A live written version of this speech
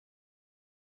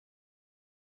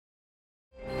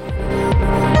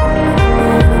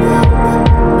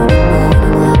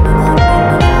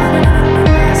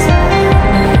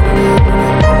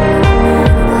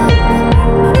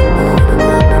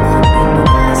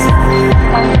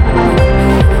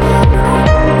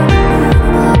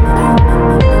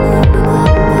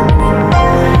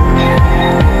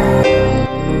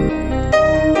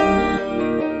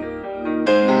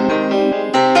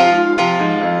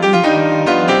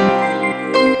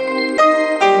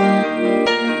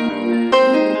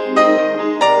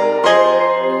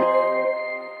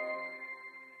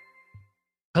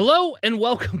Hello and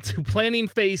welcome to Planning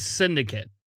Phase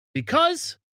Syndicate.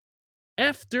 Because,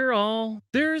 after all,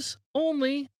 there's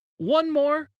only one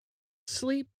more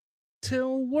Sleep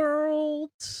Till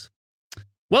Worlds.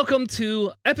 Welcome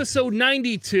to episode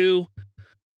 92.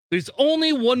 There's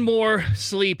only one more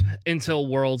Sleep Until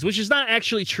Worlds, which is not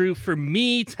actually true for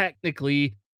me,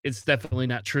 technically. It's definitely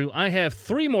not true. I have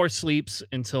 3 more sleeps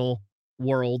until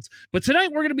Worlds. But tonight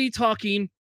we're going to be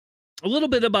talking a little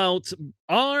bit about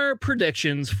our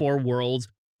predictions for Worlds,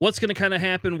 what's going to kind of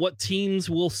happen, what teams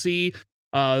we'll see,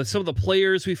 some of the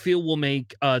players we feel will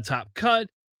make top cut,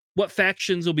 what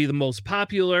factions will be the most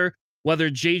popular,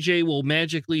 whether JJ will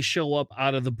magically show up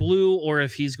out of the blue or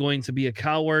if he's going to be a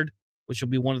coward, which will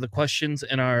be one of the questions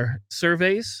in our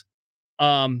surveys.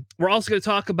 We're also going to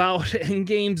talk about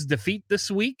Endgame's defeat this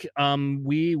week.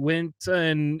 We went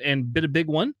and bit a big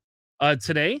one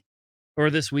today. Or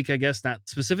this week, I guess, not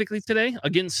specifically today,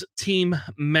 against Team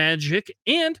Magic.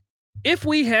 And if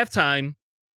we have time,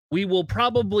 we will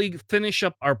probably finish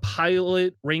up our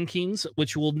pilot rankings,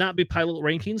 which will not be pilot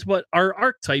rankings, but our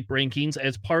archetype rankings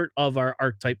as part of our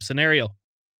archetype scenario.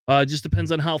 Just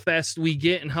depends on how fast we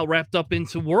get and how wrapped up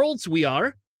into Worlds we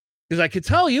are. Because I could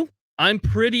tell you, I'm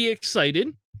pretty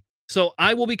excited. So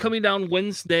I will be coming down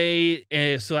Wednesday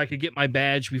so I could get my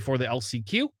badge before the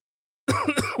LCQ.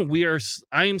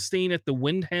 I am staying at the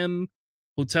Wyndham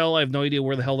Hotel. I have no idea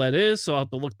where the hell that is, so I'll have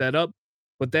to look that up.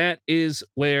 But that is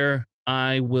where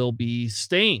I will be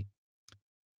staying.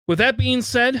 With that being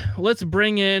said, let's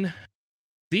bring in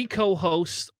the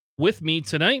co-host with me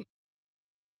tonight.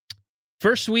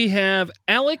 First, we have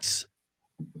Alex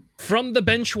from the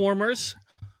Benchwarmers.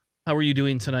 How are you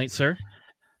doing tonight, sir?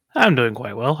 I'm doing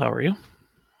quite well. How are you?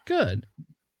 Good.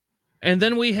 And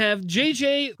then we have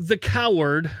JJ the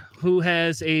Coward, who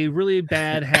has a really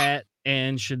bad hat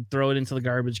and should throw it into the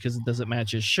garbage because it doesn't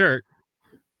match his shirt.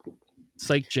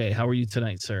 Psych J, how are you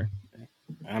tonight, sir?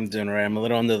 I'm doing all right. I'm a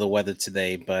little under the weather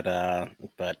today, but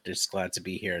just glad to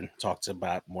be here and talk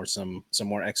about some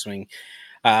more X-Wing.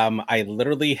 I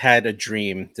literally had a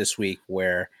dream this week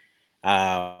where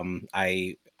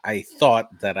I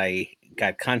thought that I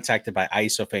got contacted by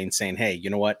Isofane saying, "Hey, you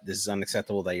know what? This is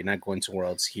unacceptable that you're not going to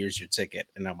Worlds. Here's your ticket."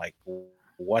 And I'm like,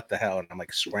 what the hell? And I'm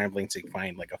like scrambling to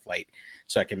find like a flight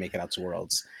so I can make it out to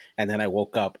Worlds. And then I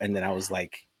woke up and then I was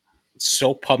like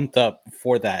so pumped up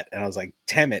for that. And I was like,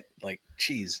 damn it. Like,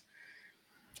 geez.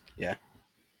 Yeah.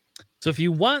 So if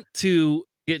you want to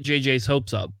get JJ's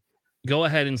hopes up, go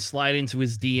ahead and slide into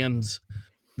his DMs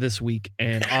this week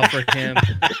and offer him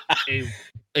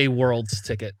a Worlds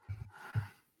ticket.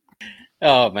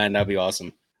 Oh man, that'd be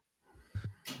awesome.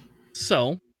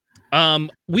 So I'm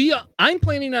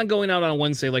planning on going out on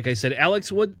Wednesday, like I said.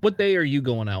 Alex, what day are you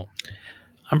going out?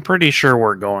 I'm pretty sure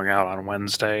we're going out on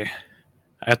Wednesday.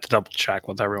 I have to double check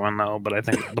with everyone though, but I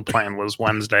think the plan was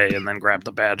Wednesday and then grab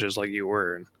the badges like you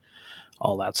were and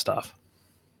all that stuff.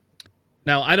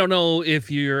 Now, I don't know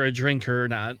if you're a drinker or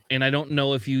not, and I don't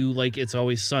know if you like It's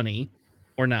Always Sunny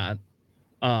or not.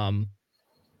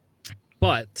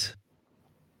 But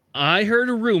I heard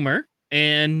a rumor,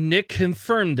 and Nick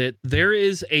confirmed it. There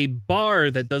is a bar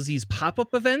that does these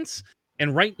pop-up events,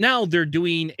 and right now they're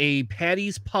doing a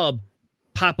Patty's Pub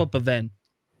pop-up event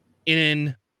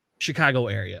in Chicago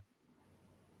area.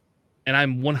 And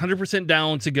I'm 100%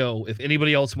 down to go. If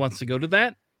anybody else wants to go to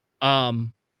that,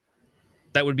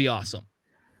 that would be awesome.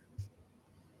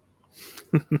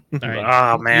 All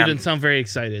right. Oh man, you didn't sound very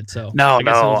excited, so no, I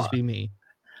guess it'll just be me.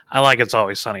 I like It's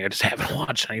Always Sunny. I just haven't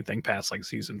watched anything past like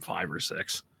season 5 or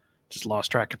 6. Just lost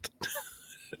track of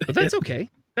But that's okay.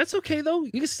 That's okay though.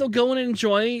 You can still go and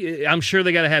enjoy. I'm sure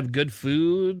they got to have good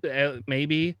food.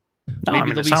 Maybe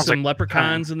there'll be some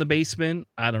leprechauns in the basement.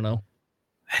 I don't know.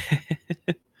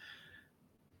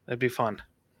 That'd be fun.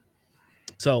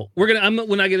 So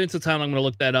when I get into town, I'm gonna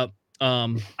look that up.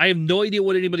 I have no idea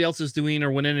what anybody else is doing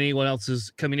or when anyone else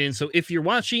is coming in. So if you're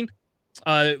watching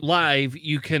live,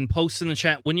 you can post in the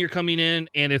chat when you're coming in,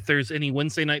 and if there's any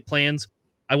Wednesday night plans.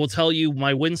 I will tell you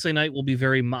my Wednesday night will be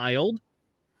very mild.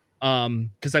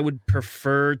 Because I would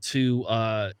prefer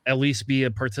to at least be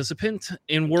a participant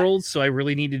in Worlds, so I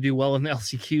really need to do well in the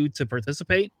LCQ to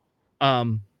participate.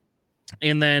 And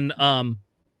then I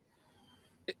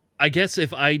guess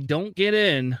if I don't get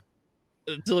in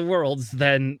to the Worlds,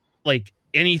 then like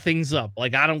anything's up.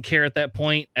 Like I don't care at that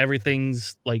point.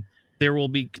 Everything's like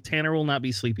Tanner will not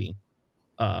be sleeping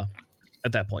at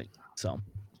that point. So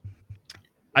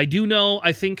I do know,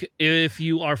 I think if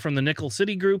you are from the Nickel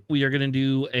City group, we are going to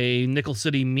do a Nickel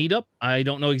City meetup. I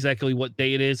don't know exactly what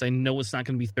day it is. I know it's not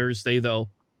going to be Thursday, though.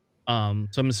 So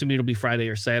I'm assuming it'll be Friday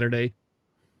or Saturday.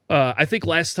 I think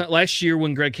last year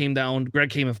when Greg came down, Greg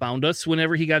came and found us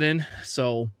whenever he got in.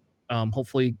 So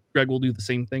hopefully Greg will do the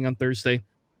same thing on Thursday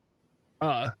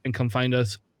and come find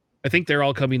us. I think they're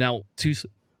all coming out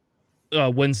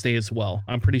Wednesday as well.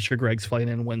 I'm pretty sure Greg's flying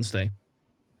in Wednesday.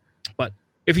 But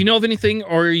if you know of anything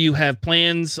or you have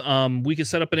plans, we could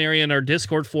set up an area in our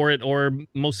Discord for it, or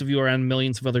most of you are on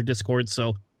millions of other Discords.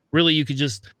 So really you could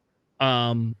just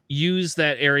use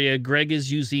that area. Greg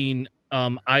is using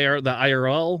the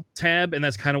IRL tab, and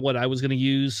that's kind of what I was going to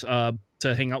use to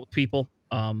hang out with people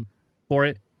for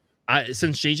it.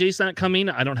 Since JJ's not coming,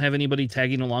 I don't have anybody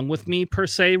tagging along with me per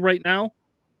se right now.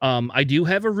 I do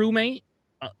have a roommate.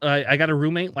 I got a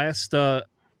roommate last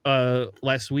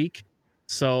week,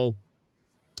 so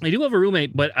I do have a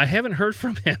roommate, but I haven't heard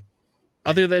from him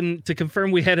other than to confirm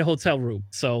we had a hotel room.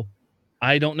 So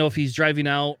I don't know if he's driving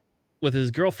out with his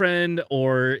girlfriend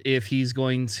or if he's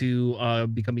going to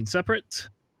be coming separate.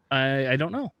 I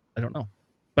don't know.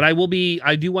 But I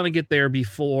do want to get there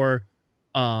before.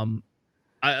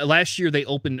 Last year they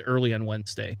opened early on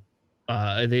Wednesday.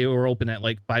 They were open at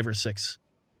like 5 or 6,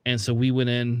 and so we went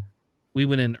in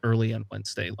early on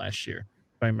Wednesday last year,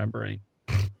 if I remember right.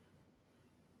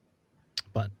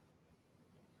 But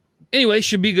anyway,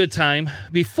 should be a good time.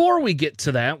 Before we get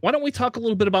to that, why don't we talk a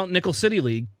little bit about Nickel City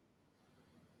League?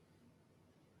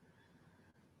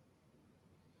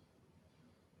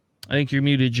 I think you're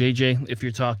muted, JJ, if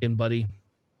you're talking, buddy.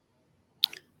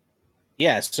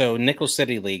 Yeah, so Nickel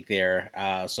City League there.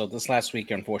 So this last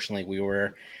week, unfortunately,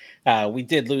 we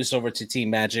did lose over to Team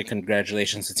Magic.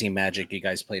 Congratulations to Team Magic. You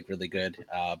guys played really good.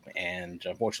 And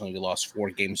unfortunately, we lost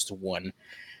 4-1.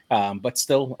 But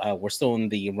still, we're still in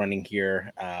the running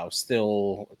here.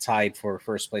 Still tied for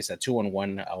first place at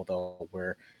 2-1, although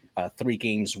we're 3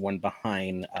 games, 1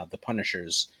 behind the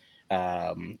Punishers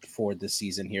for the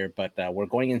season here. But we're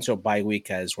going into a bye week,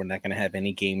 as we're not going to have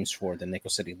any games for the Nickel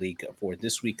City League for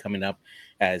this week coming up,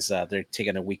 as they're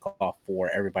taking a week off for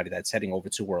everybody that's heading over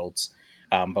to Worlds.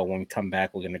 But when we come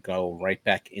back, we're going to go right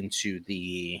back into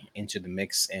the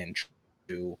mix and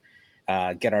to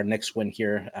get our next win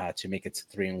here to make it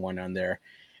to 3-1 on there.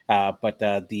 But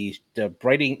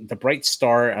the bright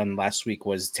star on last week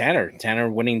was Tanner. Tanner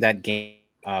winning that game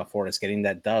for us, getting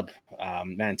that dub.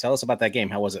 Man, tell us about that game.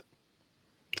 How was it?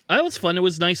 It was fun. It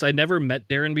was nice. I never met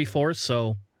Darren before,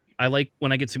 so I like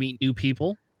when I get to meet new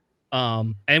people.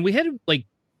 And we had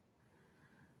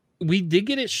we did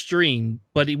get it streamed,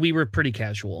 but we were pretty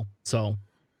casual. So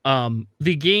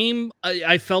the game,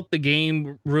 I felt the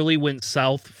game really went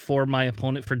south for my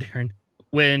opponent, for Darren,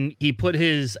 when he put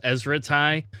his Ezra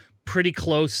tie pretty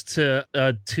close to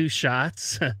 2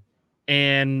 shots,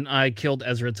 and I killed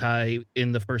Ezra tie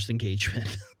in the first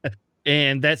engagement.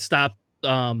 And that stopped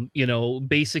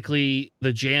basically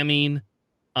the jamming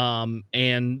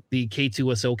and the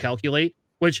K2SO calculate,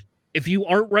 which if you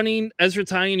aren't running Ezra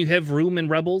tie and you have room in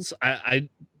Rebels, I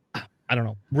don't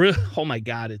know. Oh my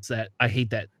God, it's that. I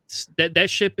hate that. That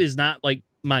ship is not like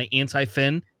my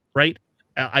anti-Finn, right?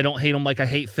 I don't hate him like I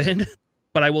hate Finn,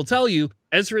 but I will tell you,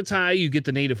 Ezra tie, you get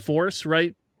the native force,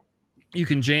 right? You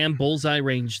can jam bullseye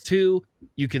range 2.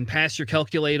 You can pass your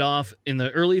calculate off in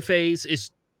the early phase.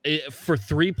 For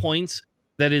 3 points.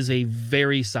 That is a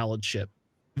very solid ship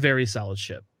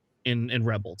in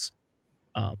Rebels.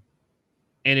 And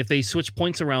if they switch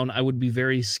points around, I would be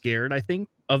very scared, I think,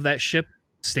 of that ship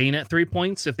staying at 3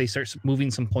 points if they start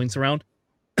moving some points around.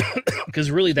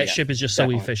 Because really that ship is just so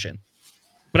efficient.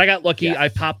 But I got lucky. Yeah.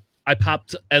 I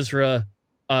popped Ezra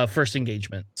first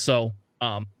engagement. So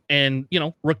and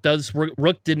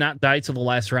Rook did not die to the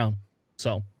last round.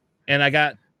 So, and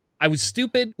I was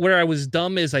stupid. Where I was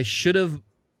dumb is I should have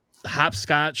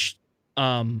hopscotched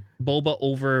Boba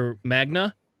over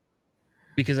Magna,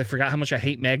 because I forgot how much I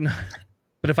hate Magna.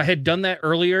 But if I had done that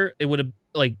earlier, it would have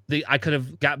I could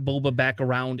have got Boba back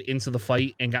around into the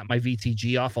fight and got my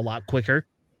VTG off a lot quicker.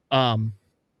 So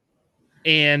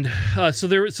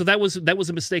that was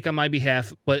a mistake on my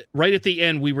behalf. But right at the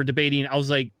end, we were debating. I was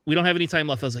like, we don't have any time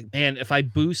left. I was like, man, if I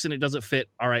boost and it doesn't fit,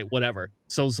 all right, whatever.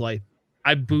 So it's like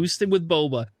I boosted with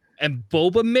Boba, and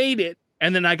Boba made it.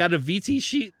 And then I got a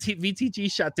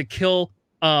VTG shot to kill.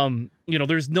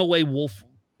 There's no way Wolf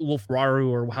Raru,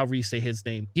 or however you say his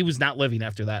name, he was not living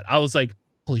after that. I was like,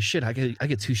 holy shit, I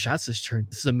get 2 shots this turn.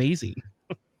 This is amazing.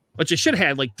 Which I should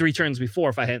have had 3 turns before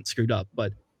if I hadn't screwed up.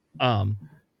 But were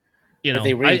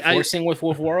they reinforcing with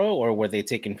Wolf Raru, or were they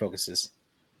taking focuses?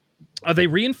 They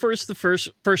reinforced the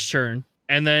first turn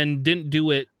and then didn't do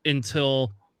it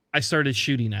until I started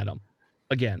shooting at them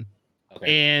again.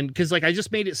 Okay. And because I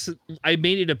just made it, I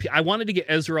wanted to get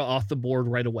Ezra off the board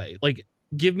right away.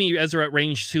 Give me Ezra at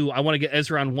range 2. I want to get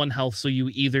Ezra on 1 health, so you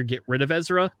either get rid of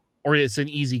Ezra or it's an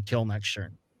easy kill next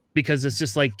turn, because it's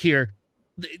just like, here,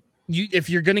 if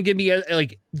you're gonna give me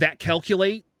like that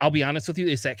calculate, I'll be honest with you,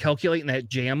 it's that calculate and that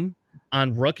jam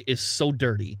on Rook is so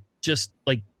dirty. Just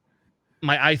like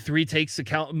my I3 takes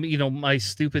account, my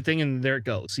stupid thing, and there it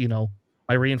goes.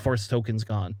 My reinforced token's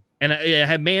gone, and I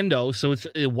have Mando, so it's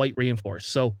a white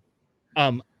reinforced. So,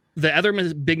 the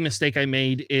other big mistake I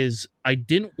made is I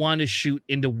didn't want to shoot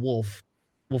into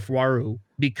Waru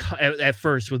because at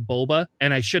first with Boba,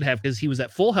 and I should have, because he was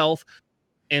at full health,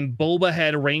 and Boba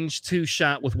had a range 2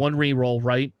 shot with 1 reroll,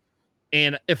 right?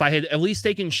 And if I had at least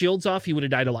taken shields off, he would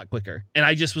have died a lot quicker. And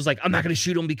I just was like, I'm not going to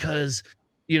shoot him because,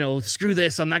 screw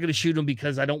this. I'm not going to shoot him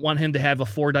because I don't want him to have a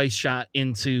 4 dice shot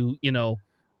into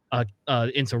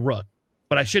Rook.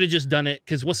 But I should have just done it,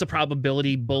 because what's the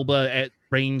probability Boba at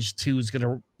range 2 is going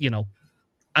to,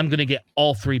 I'm going to get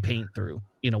all 3 paint through.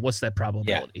 What's that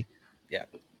probability? Yeah.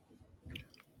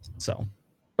 So,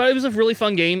 but it was a really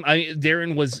fun game.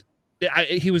 Darren was,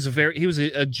 he was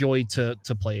a joy to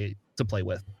play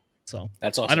with. So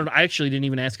that's awesome. I don't know. I actually didn't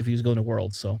even ask if he was going to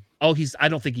Worlds. So, I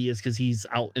don't think he is, because he's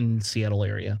out in Seattle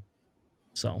area.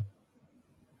 So,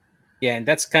 yeah, and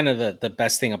that's kind of the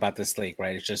best thing about this league,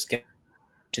 right? It's just get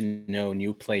to know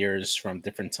new players from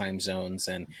different time zones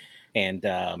and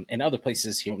other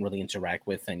places you don't really interact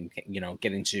with, and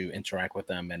getting to interact with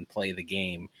them and play the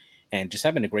game, and just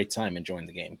having a great time enjoying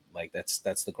the game. Like that's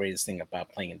the greatest thing about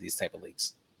playing in these type of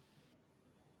leagues.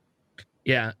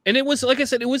 Yeah, and it was, like I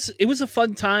said, it was a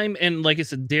fun time, and like I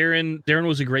said, Darren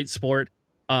was a great sport.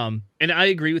 And I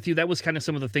agree with you. That was kind of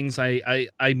some of the things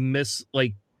I miss,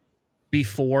 like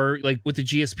before, like with the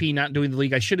GSP not doing the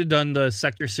league. I should have done the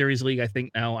Sector Series league. I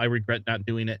think now I regret not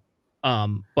doing it.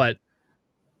 But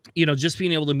just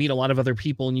being able to meet a lot of other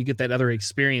people, and you get that other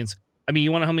experience. I mean,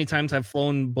 you want to know how many times I've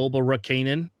flown Boba Rook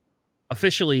Kanan?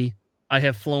 Officially, I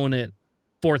have flown it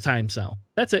 4 times now.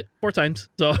 That's it, 4 times.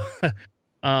 So,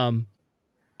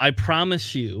 I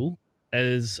promise you,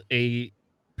 as a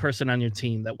person on your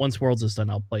team, that once Worlds is done,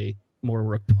 I'll play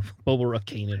more Boba Rook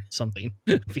Kanan or something,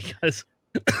 because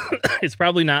it's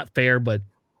probably not fair, but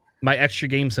my extra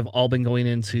games have all been going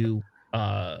into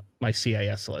my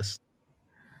CIS list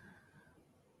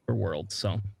for Worlds.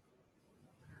 So,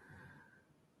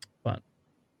 but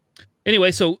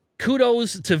anyway, so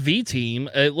kudos to V Team.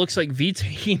 It looks like V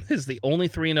Team is the only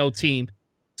 3-0 team.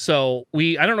 So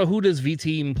I don't know who does V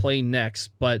Team play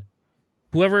next, but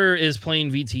whoever is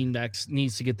playing V Team next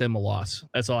needs to get them a loss.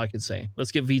 That's all I can say.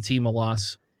 Let's get V Team a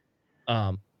loss.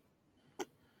 Get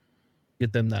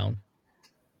them down.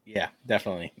 Yeah,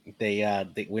 definitely. They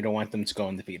we don't want them to go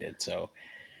undefeated. So,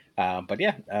 but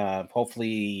yeah,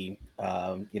 hopefully,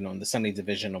 in the Sunday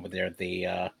division over there,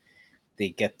 they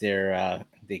get their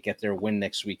win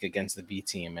next week against the V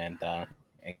Team, and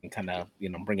kind of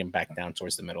bring him back down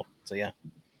towards the middle. So yeah.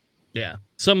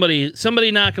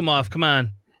 Somebody knock him off. Come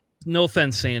on. No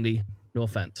offense, Sandy. No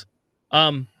offense.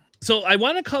 So I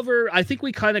want to cover, I think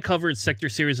we kind of covered Sector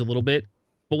Series a little bit,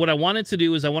 but what I wanted to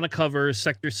do is I want to cover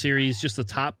Sector Series, just the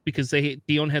top, because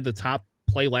Dion had the top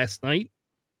play last night.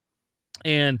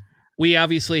 And we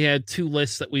obviously had 2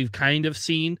 lists that we've kind of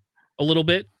seen a little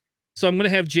bit. So I'm going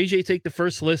to have JJ take the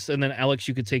first list, and then Alex,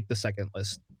 you could take the second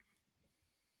list.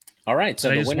 All right. So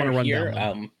the winner here,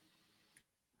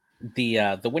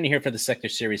 the winner here for the Sector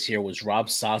Series here was Rob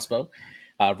Sosbo,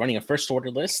 running a first order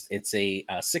list. It's a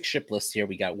 6-ship list here.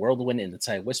 We got Whirlwind in the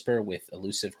Tide Whisper with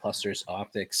Elusive Clusters,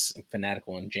 Optics,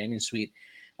 Fanatical, and Jamming Suite.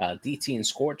 DT and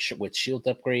Scorch with Shield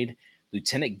Upgrade.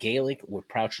 Lieutenant Gaelic with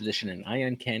Proud Tradition and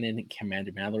Ion Cannon.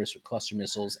 Commander Malorus with Cluster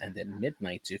Missiles. And then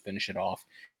Midnight to finish it off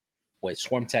with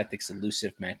Swarm Tactics,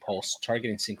 Elusive, Mag Pulse,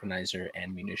 Targeting Synchronizer,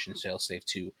 and Munition Failsafe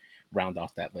to round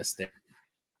off that list there.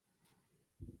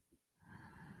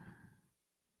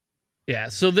 Yeah,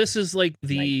 so this is like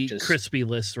the crispy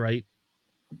list, right?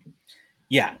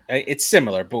 Yeah, it's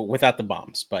similar, but without the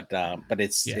bombs. But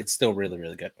it's still really,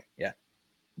 really good. Yeah.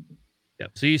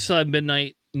 Yep. So you still have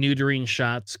Midnight neutering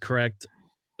shots, correct?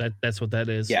 That's what that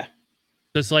is. Yeah.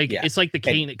 It's like it's like the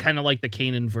Kanan, kind of like the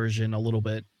Kanan version a little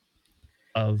bit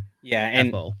of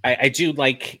and FO. I do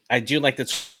like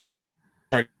the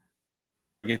target.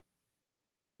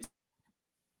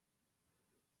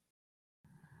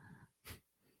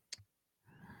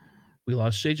 We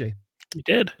lost JJ. He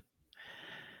did.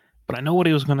 But I know what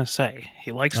he was going to say.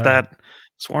 He likes that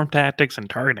Swarm Tactics and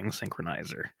Targeting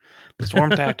Synchronizer. The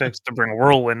Swarm Tactics to bring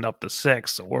Whirlwind up to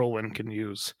 6, so Whirlwind can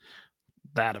use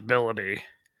that ability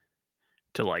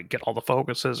to like get all the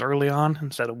focuses early on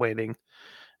instead of waiting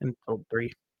until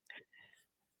 3.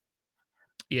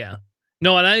 Yeah.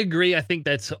 No, and I agree. I think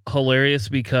that's hilarious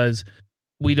because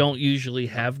we don't usually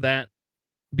have that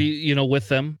be with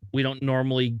them. We don't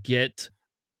normally get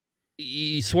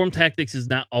Swarm Tactics is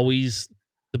not always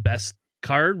the best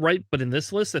card, right? But in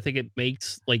this list, I think it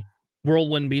makes like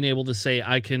Whirlwind being able to say,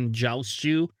 I can joust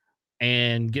you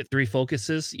and get 3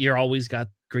 focuses. You're always got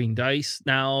green dice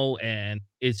now, and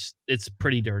it's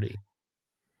pretty dirty.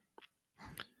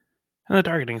 And the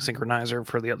targeting synchronizer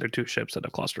for the other 2 ships that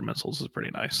have cluster missiles is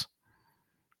pretty nice.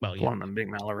 Well, yeah. One of them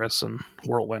being Malorus and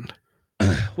Whirlwind.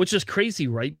 Which is crazy,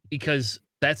 right? Because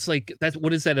that's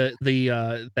what is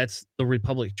that? That's the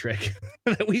Republic trick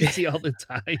that we see all the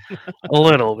time. A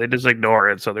little. They just ignore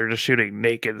it, so they're just shooting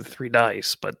naked 3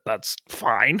 dice, but that's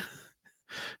fine.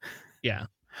 Yeah.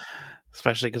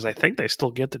 Especially because I think they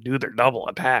still get to do their double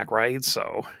attack, right?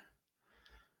 So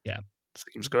yeah.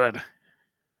 Seems good.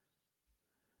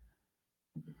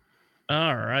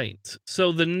 All right.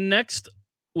 So the next,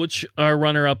 which our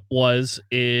runner-up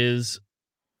is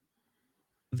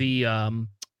the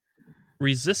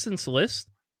Resistance list.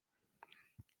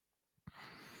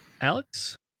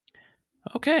 Alex?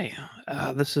 Okay.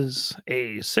 This is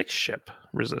a 6-ship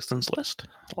Resistance list.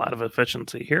 A lot of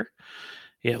efficiency here.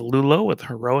 You have Lulo with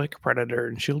Heroic, Predator,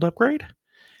 and Shield upgrade.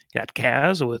 You got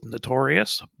Kaz with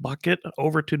Notorious, Bucket,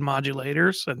 Overtune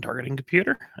modulators, and Targeting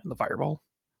Computer, and the Fireball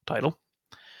title.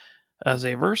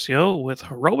 Zaversio with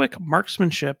Heroic,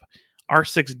 Marksmanship,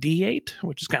 R6D8,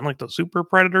 which is kind of like the Super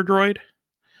Predator droid,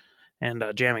 and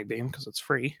Jamming Beam because it's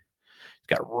free.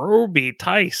 You've got Roby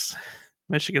Tice,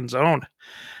 Michigan's own,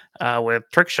 with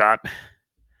Trick Shot.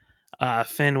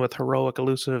 Finn with Heroic,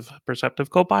 Elusive,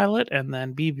 Perceptive Copilot, and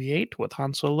then BB-8 with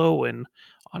Han Solo and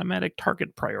Automatic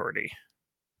Target Priority.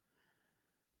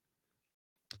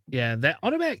 Yeah, that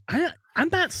automatic. I'm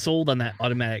not sold on that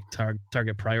automatic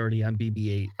target priority on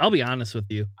BB-8. I'll be honest with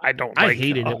you. I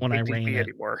hated it when I ran it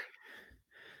anymore.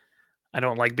 I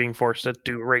don't like being forced to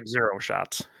do rate 0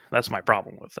 shots. That's my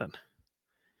problem with it.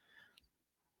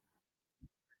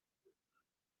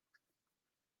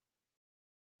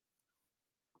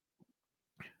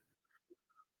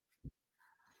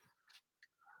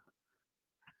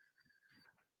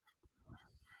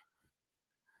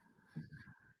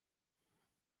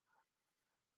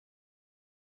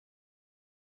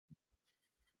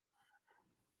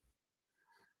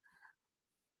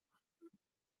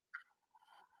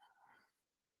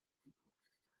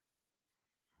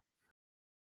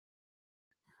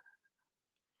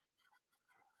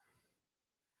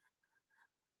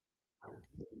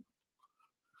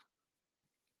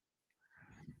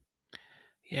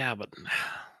 Yeah, but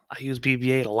I use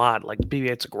BB-8 a lot. Like,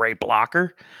 BB-8's a great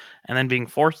blocker, and then being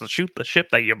forced to shoot the ship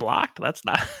that you blocked, that's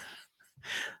not...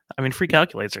 I mean, free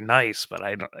calculates are nice, but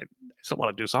I still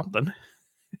want to do something.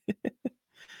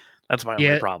 That's my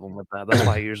only problem with that. That's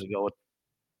why I usually go with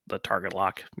the target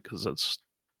lock, because it's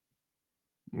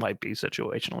might be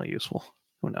situationally useful.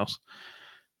 Who knows?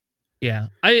 Yeah,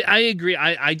 I agree.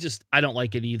 I don't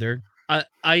like it either.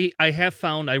 I have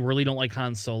found I really don't like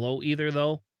Han Solo either,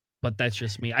 though. But that's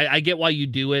just me. I get why you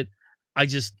do it.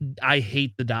 I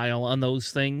hate the dial on those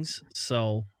things.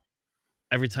 So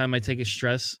every time I take a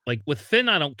stress, like with Finn,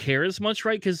 I don't care as much,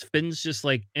 right? Because Finn's just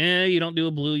like, you don't do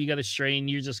a blue, you got a strain.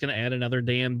 You're just gonna add another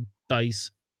damn dice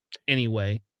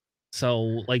anyway.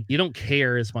 So like you don't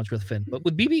care as much with Finn. But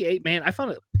with BB-8, man, I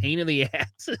found it a pain in the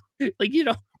ass. Like you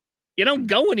don't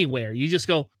go anywhere. You just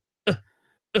go,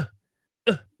 and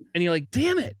you're like,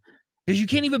 damn it. Because you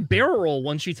can't even barrel roll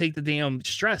once you take the damn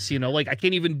stress, like I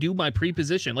can't even do my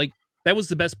pre-position. Like that was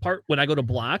the best part when I go to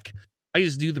block. I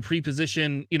just do the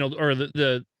pre-position, or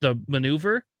the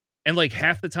maneuver, and like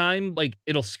half the time, like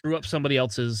it'll screw up somebody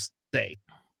else's day.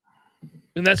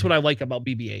 And that's what I like about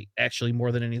BB-8, actually,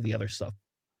 more than any of the other stuff.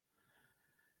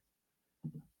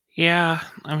 Yeah,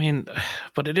 I mean,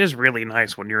 but it is really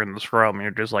nice when you're in the scrum.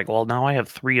 You're just like, well, now I have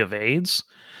 3 evades.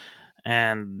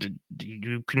 And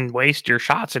you can waste your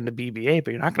shots into BB-8, but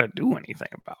you're not going to do anything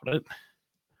about it.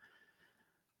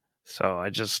 So I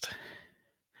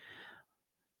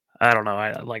don't know.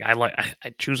 I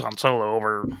choose Han Solo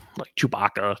over like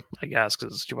Chewbacca, I guess,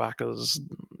 because Chewbacca's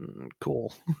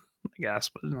cool, I guess.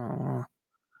 But no.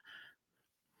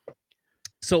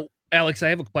 So, Alex, I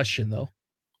have a question though.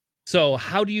 So,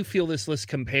 how do you feel this list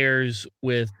compares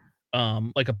with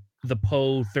the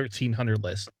Poe 1300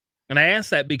 list? And I ask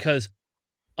that because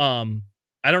I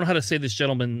don't know how to say this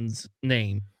gentleman's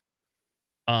name.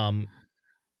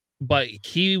 But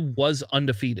he was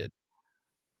undefeated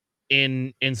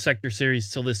in Sector Series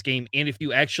till this game. And if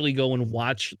you actually go and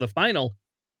watch the final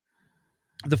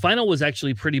was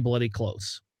actually pretty bloody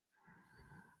close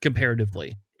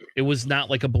comparatively. It was not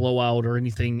like a blowout or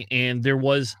anything. And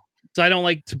so I don't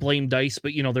like to blame dice,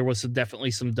 but there was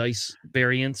definitely some dice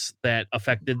variance that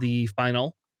affected the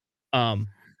final.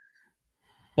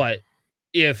 But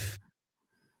if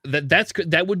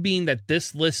that would mean that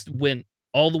this list went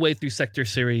all the way through Sector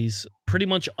Series pretty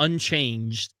much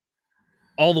unchanged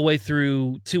all the way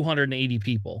through 280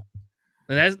 people.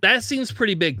 And that seems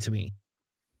pretty big to me.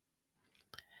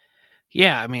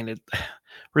 Yeah, I mean,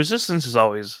 Resistance has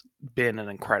always been an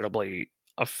incredibly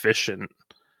efficient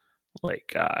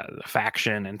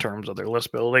faction in terms of their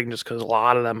list building, just because a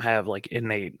lot of them have like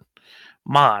innate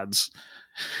mods,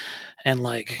 and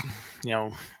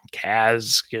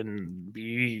Kaz can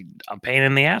be a pain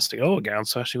in the ass to go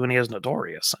against, especially when he has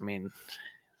Notorious. I mean,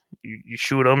 you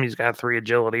shoot him, he's got 3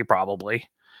 agility probably,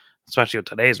 especially with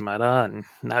today's meta, and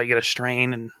now you get a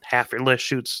strain and half your list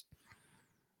shoots,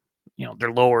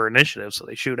 they're lower initiative, so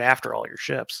they shoot after all your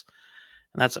ships.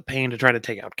 And that's a pain to try to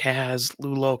take out Kaz.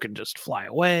 Lulo can just fly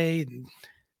away.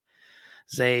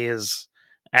 Zay is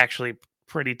actually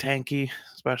pretty tanky,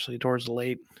 especially towards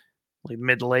the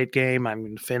mid to late game. I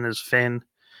mean, Finn is Finn.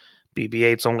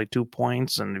 BB-8's only 2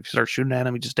 points, and if you start shooting at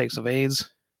him, he just takes evades.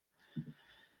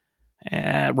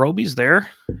 Roby's there.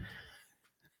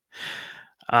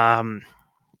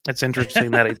 It's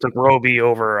interesting that he took Roby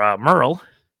over Merle,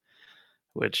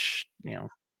 which, yeah,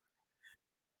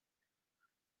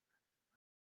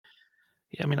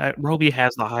 I mean, Roby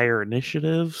has the higher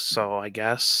initiative, so I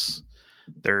guess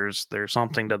there's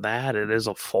something to that. It is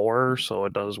a 4, so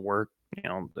it does work,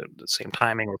 the same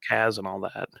timing with Kaz and all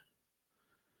that.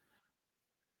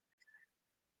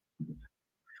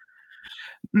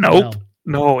 Nope.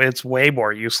 No, it's way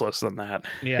more useless than that.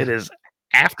 Yeah. It is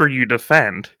after you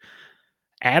defend,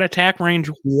 at attack range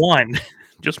 1,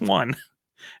 just 1.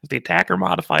 If the attacker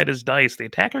modified his dice, the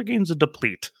attacker gains a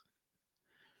deplete.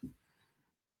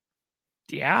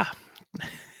 Yeah.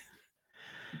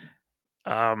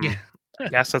 I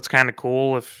guess that's kind of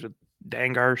cool if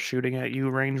Dengar's shooting at you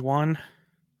range 1.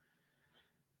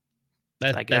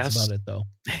 I guess that's about it, though.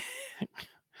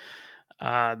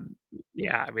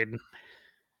 Yeah, I mean,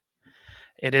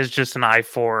 it is just an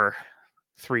I4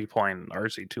 3-point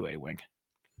RC2A wing.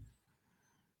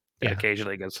 It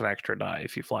occasionally gets an extra die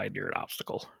if you fly near an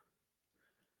obstacle.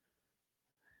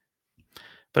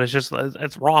 But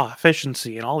it's raw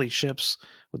efficiency, and all these ships,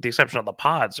 with the exception of the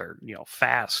pods, are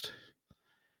fast.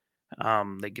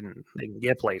 They can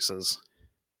get places.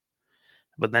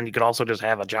 But then you could also just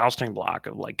have a jousting block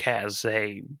of like Kaz,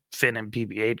 say, Finn and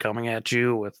BB-8 coming at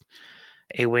you with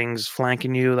A-wings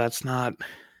flanking you. That's not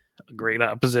a great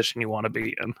position you want to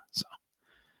be in. So.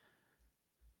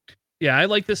 Yeah, I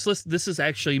like this list. This is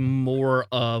actually more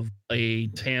of a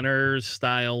Tanner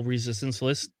style resistance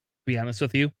list, to be honest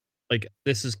with you. Like,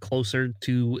 this is closer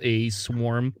to a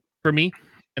swarm for me.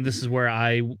 And this is where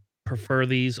I prefer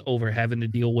these over having to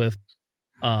deal with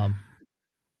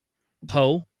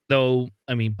Poe. Though,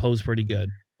 I mean, Poe's pretty good,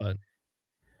 but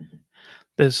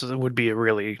this would be a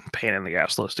really pain in the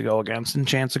ass list to go against in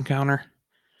Chance Encounter.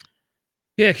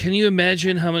 Yeah, can you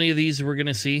imagine how many of these we're going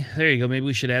to see? There you go. Maybe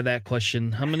we should add that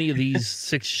question. How many of these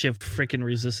 6-shift freaking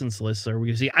resistance lists are we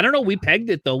going to see? I don't know. We pegged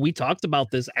it, though. We talked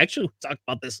about this. Actually, we talked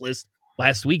about this list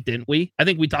last week, didn't we? I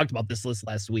think we talked about this list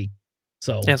last week.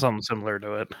 So yeah, something similar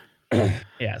to it.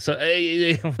 Yeah.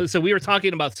 So we were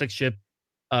talking about 6-shift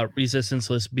resistance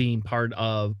list being part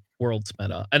of World's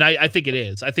meta. And I think it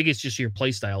is. I think it's just your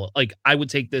play style. Like, I would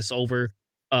take this over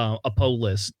a Poe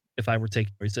list if I were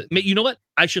taking resistance. You know what?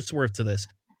 I should swerve to this.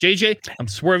 JJ, I'm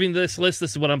swerving to this list. This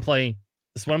is what I'm playing.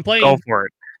 Go for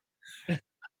it.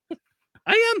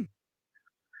 I am.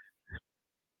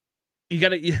 You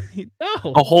gotta.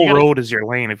 No. A whole road is your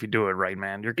lane if you do it right,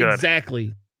 man. You're good.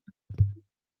 Exactly.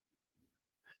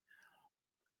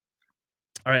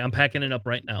 All right, I'm packing it up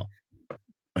right now.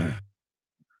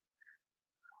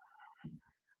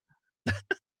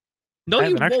 No, I have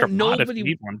you an extra won't. mod if you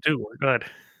need one too. We're good.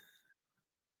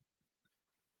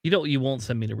 You won't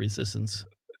send me to resistance.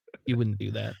 You wouldn't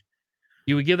do that.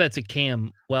 You would give that to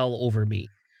Cam well over me.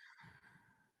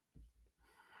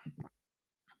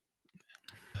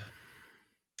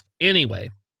 Anyway.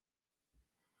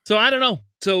 So I don't know.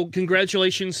 So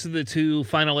congratulations to the 2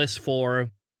 finalists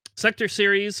for Sector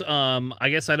Series. I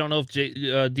guess I don't know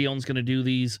if Dion's going to do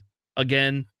these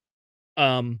again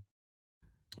or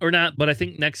not, but I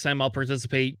think next time I'll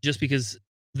participate just because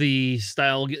the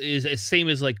style is the same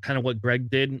as like kind of what Greg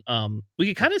did. We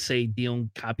could kind of say Dion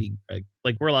copied Greg.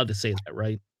 Like, we're allowed to say that,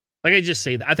 right? Like, I just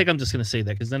say that. I think I'm just going to say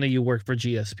that because none of you work for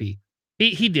GSP.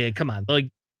 He did. Come on. Like,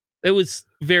 it was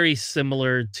very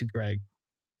similar to Greg.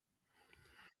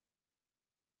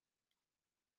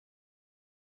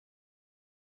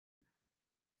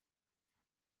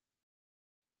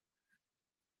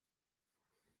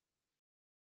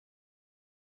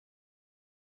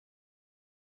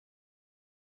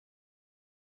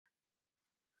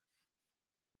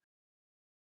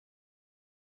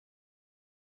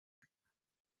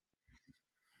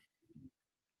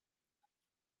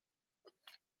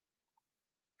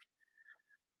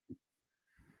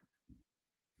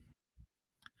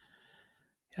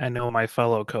 I know my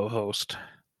fellow co-host.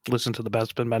 Listen to the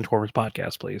Best Ben Benchwarmers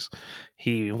podcast, please.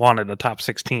 He wanted a top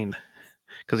 16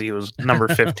 because he was number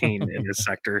 15 in his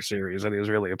sector series, and he was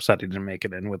really upset he didn't make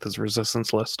it in with his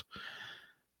resistance list.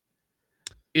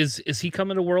 Is he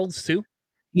coming to Worlds too?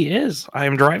 He is. I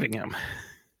am driving him.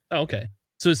 Oh, okay.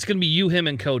 So it's going to be you, him,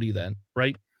 and Cody then,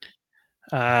 right?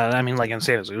 I mean, like in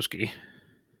Staniszewski.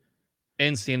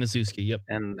 And Staniszewski, yep.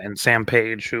 And Sam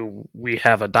Page, who we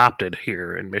have adopted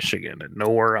here in Michigan and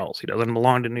nowhere else. He doesn't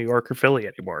belong to New York or Philly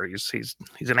anymore. He's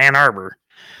in Ann Arbor.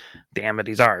 Damn it,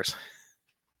 he's ours.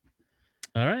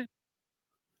 All right.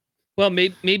 Well,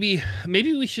 maybe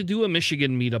we should do a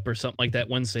Michigan meetup or something like that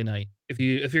Wednesday night. If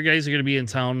your guys are going to be in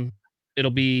town, it'll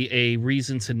be a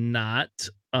reason to not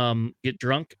get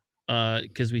drunk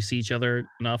because we see each other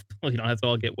enough. You don't have to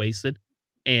all get wasted.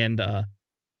 And I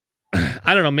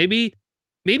don't know, maybe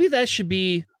that should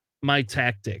be my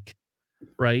tactic,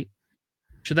 right?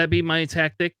 Should that be my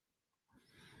tactic?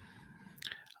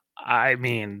 I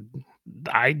mean,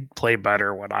 I play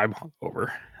better when I'm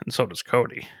hungover, and so does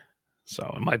Cody.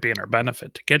 So it might be in our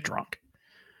benefit to get drunk.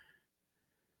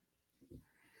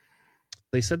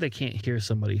 They said they can't hear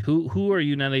somebody. Who are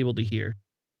you not able to hear?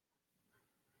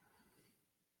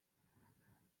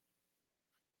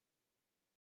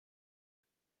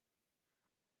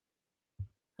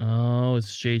 Oh,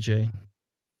 it's JJ.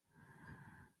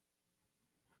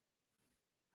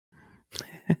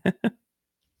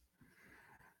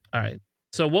 All right.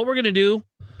 So what we're going to do,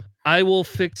 I will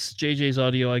fix JJ's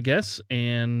audio, I guess,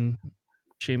 and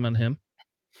shame on him.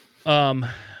 All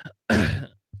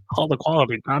the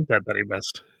quality content that he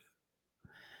missed.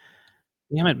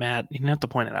 Damn it, Matt. You didn't have to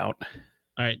point it out.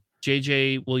 All right.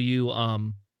 JJ, will you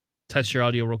test your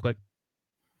audio real quick?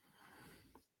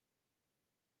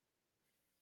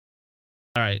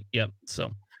 All right. Yep. So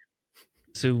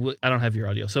I don't have your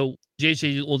audio. So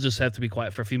JJ will just have to be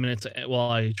quiet for a few minutes while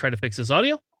I try to fix his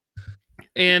audio.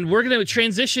 And we're going to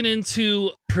transition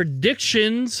into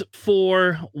predictions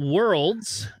for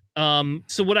Worlds.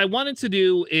 So what I wanted to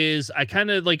do is I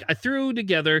threw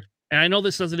together, and I know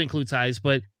this doesn't include ties,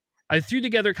 but I threw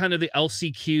together kind of the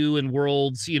LCQ and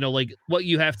Worlds, like what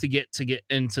you have to get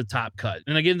into Top Cut.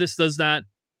 And again, this does not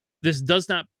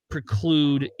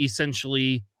preclude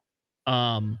essentially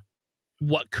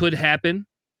what could happen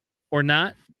or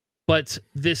not, but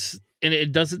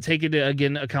it doesn't take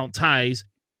into account ties.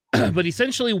 But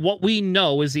essentially what we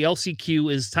know is the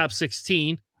LCQ is top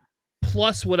 16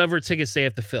 plus whatever tickets they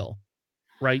have to fill,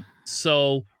 right?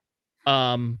 So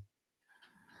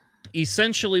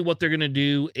essentially what they're going to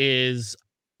do is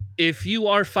if you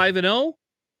are 5-0,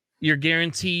 you're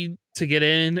guaranteed to get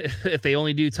in if they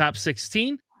only do top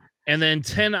 16, and then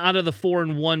 10 out of the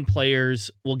 4-1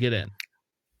 players will get in.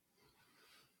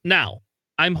 Now,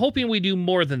 I'm hoping we do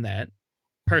more than that,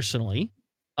 personally.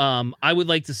 I would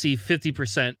like to see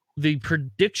 50%. The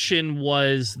prediction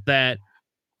was that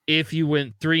if you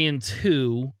went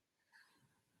 3-2,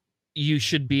 you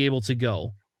should be able to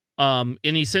go. And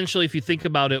essentially, if you think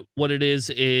about it, what it is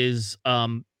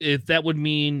if that would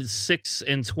mean 6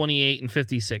 and 28 and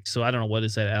 56. So I don't know, what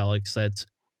is that, Alex? That's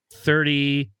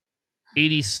 30,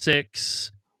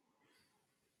 86,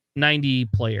 90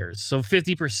 players. So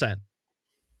 50%.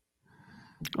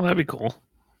 Well, that'd be cool.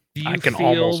 I can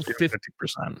almost do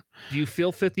 50%. Do you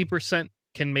feel 50%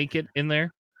 can make it in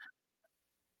there?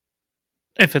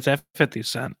 If it's at 50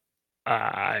 cent,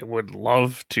 I would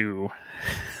love to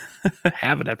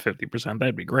have it at 50%.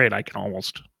 That'd be great. I can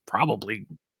almost probably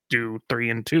do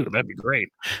 3-2. That'd be great.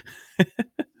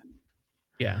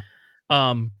 Yeah.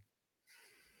 And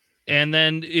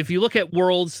then if you look at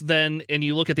Worlds, and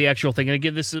you look at the actual thing, and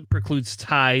again, this precludes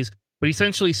ties, but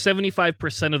essentially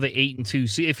 75% of the 8-2.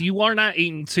 See, if you are not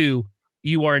 8-2,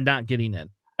 you are not getting in.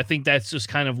 I think that's just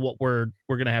kind of what we're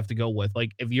gonna have to go with.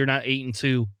 Like, if you're not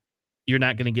 8-2, you're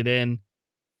not gonna get in.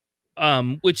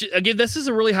 Which again, this is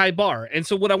a really high bar. And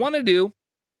so what I want to do,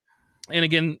 and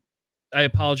again, I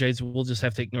apologize, we'll just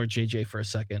have to ignore JJ for a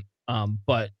second.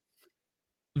 But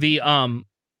the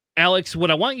Alex, what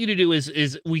I want you to do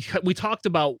is we talked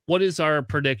about what is our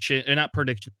prediction, and not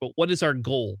prediction, but what is our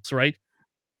goals, right?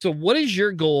 So what is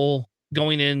your goal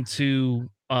going into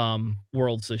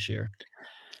Worlds this year?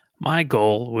 My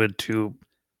goal would to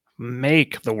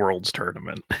make the Worlds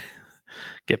tournament.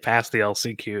 Get past the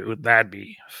LCQ. That'd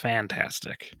be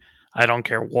fantastic. I don't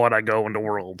care what I go into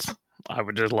Worlds. I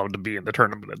would just love to be in the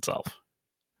tournament itself.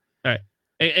 All right.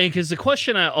 And because the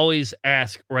question I always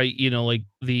ask, right, like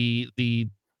the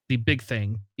big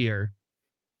thing here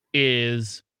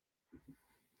is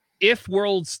if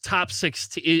Worlds top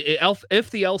 16, if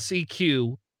the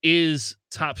LCQ is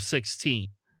top 16,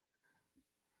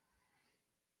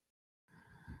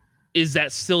 is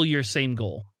that still your same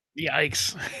goal?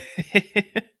 Yikes.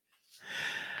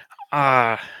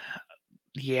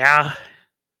 Yeah.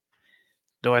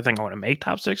 Do I think I want to make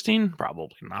top 16?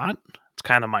 Probably not. It's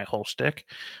kind of my whole shtick.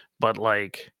 But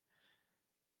like,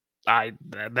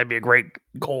 that'd be a great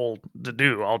goal to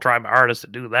do. I'll try my hardest to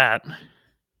do that.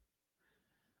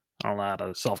 A lot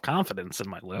of self-confidence in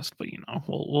my list, but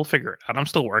we'll figure it out. I'm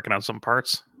still working on some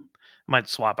parts. Might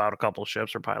swap out a couple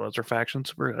ships or pilots or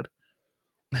factions. We're good.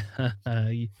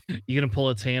 You gonna pull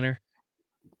a Tanner?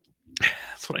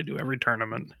 That's what I do every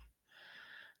tournament.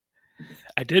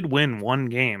 I did win one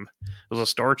game. It was a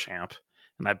store champ,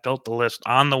 and I built the list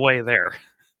on the way there.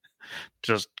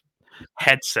 Just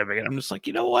head simming, and I'm just like,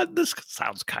 you know what? This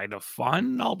sounds kind of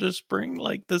fun. I'll just bring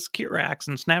like this Kirax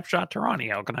and Snapshot Tarani.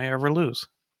 How can I ever lose?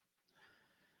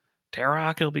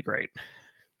 Tarok, it'll be great.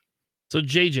 So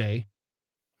JJ,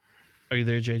 are you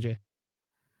there, JJ?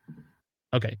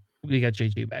 Okay, we got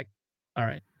JJ back. All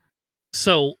right.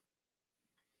 So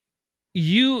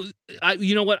you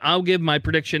know what? I'll give my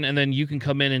prediction, and then you can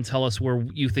come in and tell us where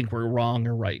you think we're wrong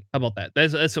or right. How about that?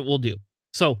 That's what we'll do.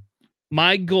 So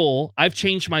my goal, I've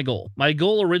changed my goal. My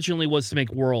goal originally was to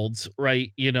make Worlds, right?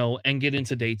 And get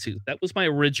into day 2. That was my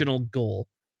original goal.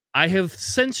 I have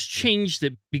since changed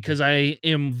it because I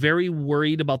am very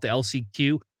worried about the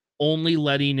LCQ only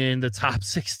letting in the top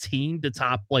 16, the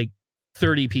top like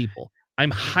 30 people.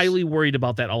 I'm highly worried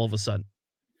about that all of a sudden.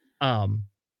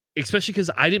 Especially because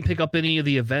I didn't pick up any of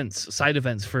the events, side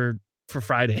events for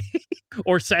Friday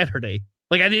or Saturday.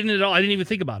 Like I didn't at all. I didn't even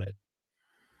think about it.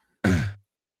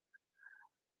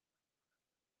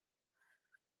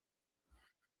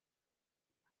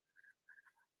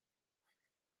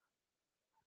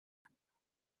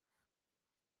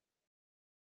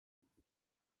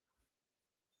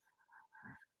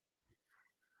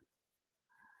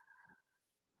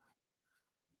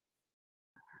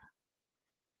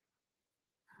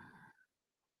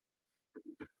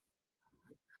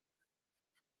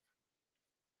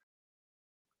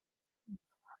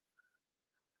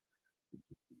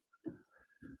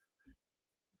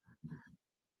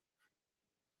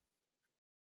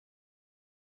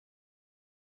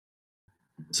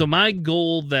 So my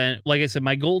goal then, like I said,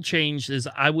 my goal changed is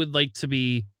I would like to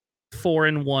be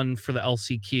 4-1 for the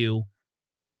LCQ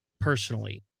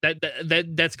personally.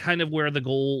 That's kind of where the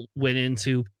goal went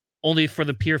into, only for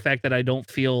the pure fact that I don't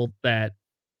feel that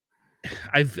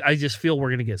I just feel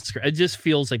we're gonna get screwed. It just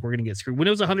feels like we're gonna get screwed. When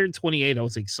it was 128, I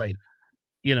was excited.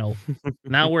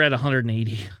 Now we're at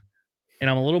 180, and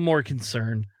I'm a little more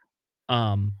concerned.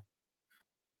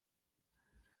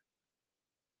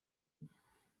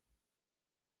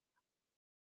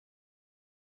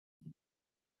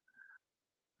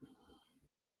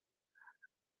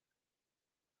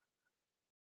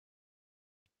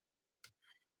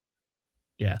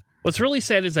 Yeah. What's really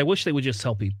sad is I wish they would just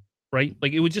tell people, right?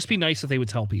 Like, it would just be nice if they would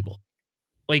tell people.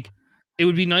 Like, it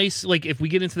would be nice, like, if we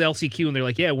get into the LCQ and they're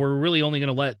like, yeah, we're really only going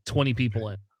to let 20 people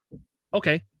in.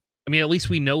 Okay. I mean, at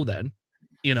least we know then,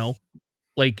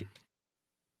 like,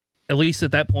 at least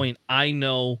at that point, I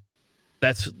know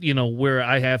that's, where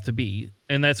I have to be.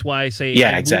 And that's why I say,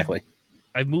 yeah, exactly.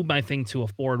 I've moved my thing to a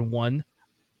 4-1.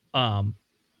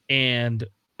 And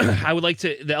I would like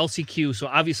the LCQ. So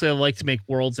obviously I like to make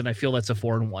Worlds, and I feel that's a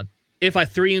 4-1. If I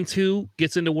 3-2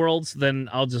 gets into Worlds, then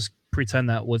I'll just pretend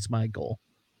that was my goal.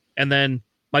 And then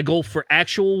my goal for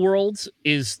actual Worlds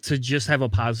is to just have a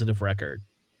positive record.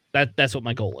 That's what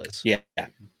my goal is. Yeah.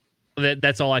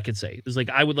 That's all I could say. It's like,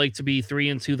 I would like to be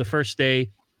 3-2 the first day.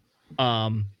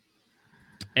 And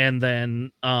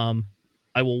then I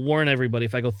will warn everybody,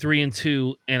 if I go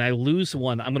 3-2 and I lose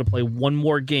one, I'm going to play one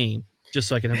more game just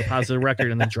so I can have a positive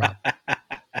record and then drop.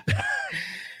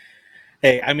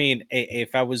 Hey, I mean,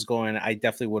 if I was going, I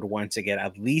definitely would want to get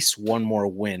at least one more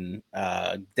win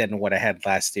than what I had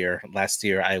last year. Last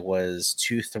year, I was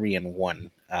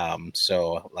 2-3-1.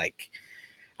 So, like,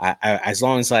 I, as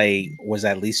long as I was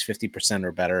at least 50%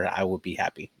 or better, I would be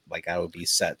happy. Like, I would be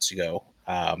set to go.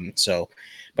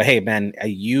 But hey, man,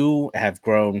 you have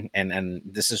grown, and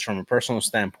this is from a personal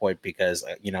standpoint because,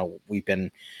 we've been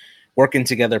working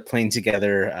together, playing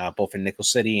together, both in Nickel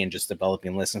City and just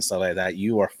developing lists and stuff like that.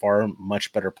 You are far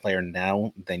much better player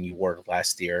now than you were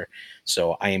last year.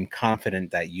 So I am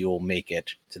confident that you'll make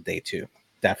it to day 2.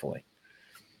 Definitely.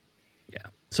 Yeah.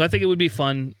 So I think it would be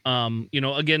fun.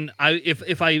 Again,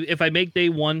 if I make day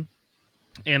 1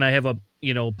 and I have a,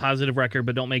 positive record,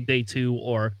 but don't make day 2,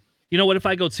 or if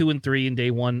I go 2 and 3 in day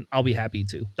 1, I'll be happy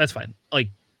too. That's fine.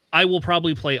 Like, I will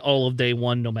probably play all of day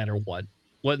 1, no matter what.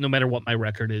 No matter what my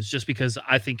record is, just because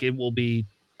I think it will be,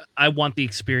 I want the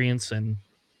experience, and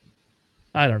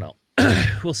I don't know.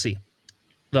 We'll see.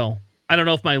 though. I don't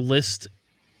know if my list.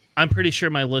 I'm pretty sure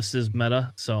my list is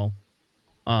meta, so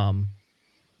I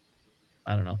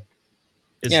don't know.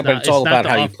 But it's all about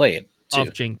how you play it too.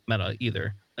 Off Jink meta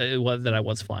either. It was that I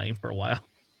was flying for a while.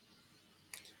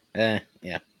 Yeah.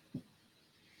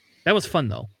 That was fun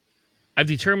though. I've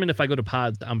determined if I go to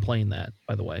pods, I'm playing that.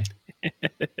 By the way.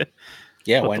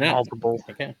 Yeah, why not? Multiple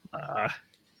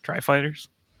tri-fighters.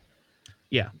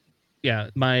 Yeah.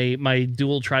 My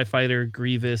dual tri-fighter,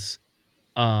 Grievous,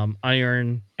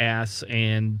 Iron, Ass,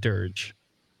 and Dirge.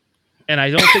 And I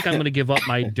don't think I'm going to give up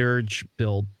my Dirge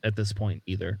build at this point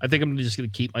either. I think I'm just going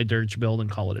to keep my Dirge build and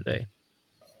call it a day.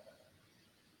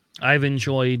 I've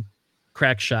enjoyed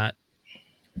Crackshot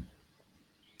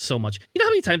so much. You know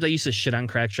how many times I used to shit on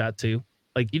Crackshot too?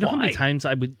 Like, you know how many times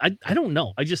I don't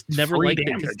know. I just never liked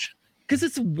it because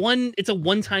it's a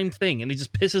one-time thing and it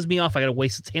just pisses me off. I got to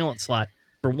waste a talent slot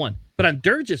for one. But on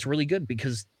Dirge, it's really good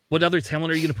because what other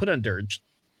talent are you going to put on Dirge?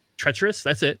 Treacherous,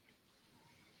 that's it.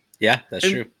 Yeah, that's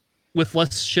true. With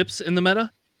less ships in the meta,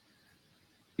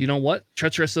 you know what?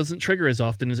 Treacherous doesn't trigger as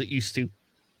often as it used to.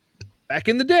 Back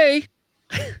in the day,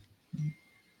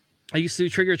 I used to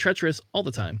trigger Treacherous all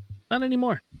the time. Not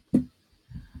anymore.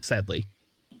 Sadly.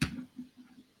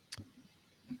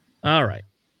 All right.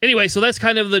 Anyway, so that's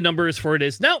kind of the numbers for it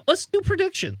is. Now, let's do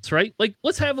predictions, right? Like,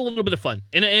 let's have a little bit of fun.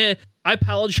 And I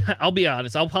apologize. I'll be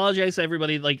honest. I'll apologize to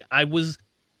everybody. Like, I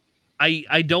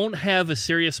don't have a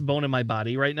serious bone in my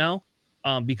body right now.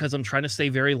 Because I'm trying to stay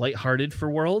very lighthearted for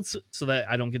Worlds so that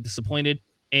I don't get disappointed.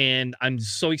 And I'm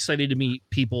so excited to meet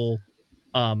people.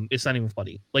 It's not even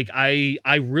funny. Like I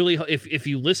really, if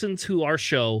you listen to our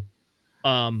show,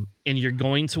 and you're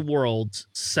going to Worlds,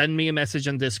 send me a message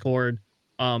on Discord.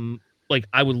 Like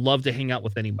I would love to hang out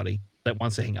with anybody that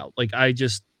wants to hang out. Like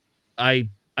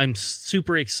I'm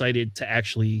super excited to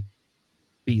actually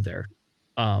be there.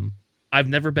 I've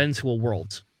never been to a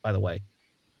Worlds, by the way,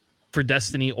 for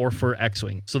Destiny or for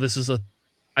X-Wing. So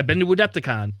I've been to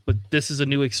Adepticon, but this is a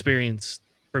new experience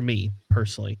for me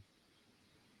personally.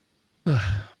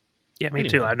 Yeah, me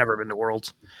too. I've never been to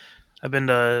Worlds. I've been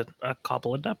to a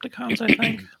couple of Adepticons, I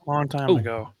think, a long time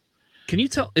ago. Can you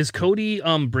tell, is Cody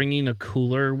bringing a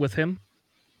cooler with him?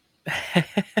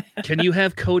 Can you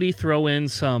have Cody throw in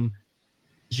some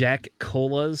Jack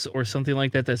Colas or something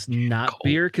like that that's not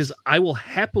beer? Because I will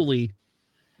happily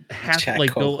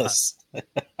go.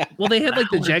 Well, they have like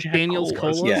the Jack Daniels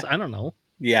colas. Yeah. I don't know.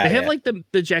 Yeah, they have like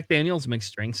the Jack Daniels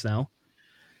mixed drinks now.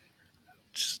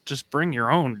 Just bring your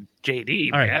own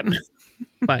JD. All right,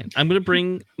 fine. I'm gonna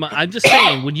bring. I'm just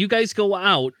saying, when you guys go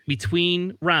out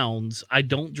between rounds, I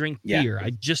don't drink beer.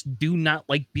 I just do not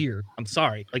like beer. I'm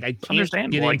sorry. Like I can't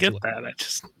understandable. I get it.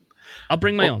 that. I'll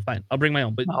bring my own. Fine. I'll bring my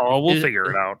own. But we'll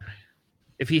figure it out.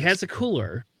 If he has a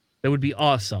cooler, that would be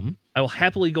awesome. I will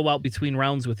happily go out between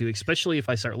rounds with you, especially if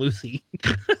I start losing.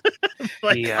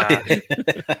 We gotta find.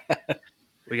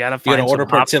 You gotta order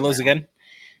Portillo's again.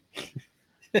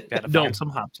 Gotta find some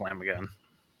Hop Slam again.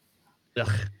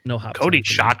 Ugh, no Hop Cody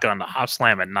Slam. shotgun the Hop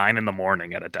Slam at 9 a.m.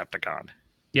 at Adepticon.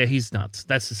 Yeah, he's nuts.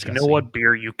 That's disgusting. You know what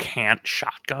beer you can't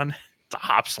shotgun? It's a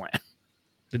Hop Slam.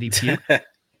 Did he puke?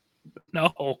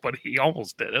 No, but he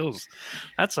almost did.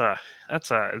 It's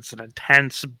an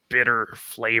intense bitter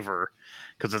flavor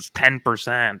because it's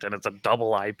 10% and it's a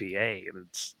double IPA and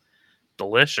it's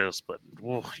delicious, but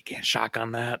you can't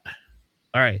shotgun that.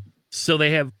 All right. So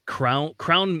they have Crown.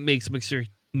 Crown makes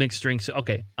mixed drinks.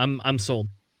 Okay, I'm sold.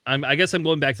 I guess I'm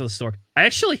going back to the store. I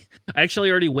actually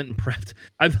already went and prepped.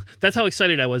 That's how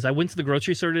excited I was. I went to the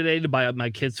grocery store today to buy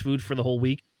my kids' food for the whole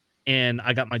week, and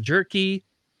I got my jerky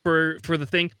for the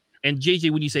thing. And JJ,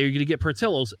 when you say you're going to get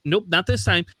Portillo's, nope, not this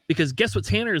time, because guess what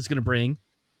Tanner is going to bring?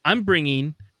 I'm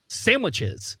bringing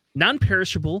sandwiches,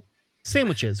 non-perishable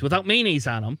sandwiches without mayonnaise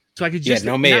on them, so I could just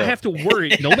not have to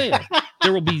worry. No mayo.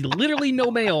 There will be literally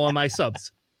no mayo on my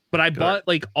subs. But I bought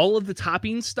like all of the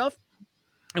topping stuff,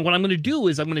 and what I'm going to do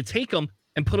is I'm going to take them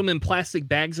and put them in plastic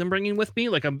bags I'm bringing with me.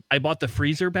 Like I bought the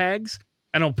freezer bags,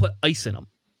 and I'll put ice in them,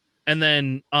 and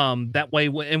then that way,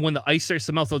 when the ice starts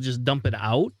to melt, I'll just dump it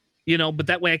out. But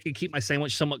that way I can keep my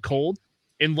sandwich somewhat cold.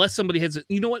 Unless somebody has it,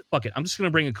 you know what? Fuck it. I'm just gonna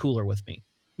bring a cooler with me.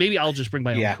 Maybe I'll just bring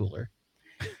my own cooler.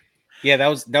 Yeah, that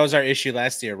was our issue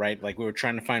last year, right? Like we were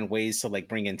trying to find ways to like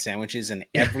bring in sandwiches, and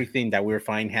everything that we were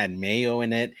finding had mayo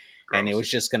in it. Gross. And it was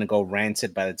just gonna go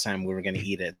rancid by the time we were gonna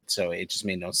eat it. So it just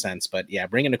made no sense. But yeah,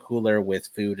 bringing a cooler with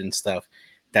food and stuff,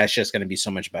 that's just gonna be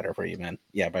so much better for you, man.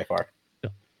 Yeah, by far.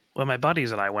 Well, my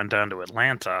buddies and I went down to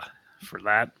Atlanta for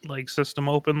that like system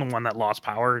open, the one that lost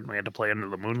power and we had to play under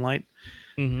the moonlight.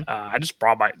 Mm-hmm. I just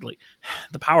brought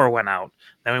the power went out.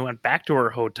 Then we went back to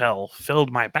our hotel,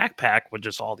 filled my backpack with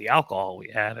just all the alcohol we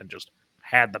had, and just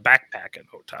had the backpack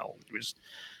hotel. We just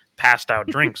passed out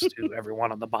drinks to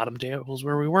everyone on the bottom tables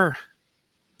where we were.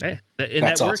 Hey, and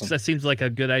That's that works. awesome. That seems like a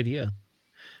good idea.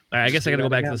 All right, I Just guess I do gotta go that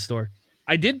back to again. the store.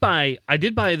 I did buy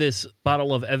this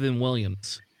bottle of Evan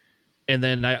Williams, and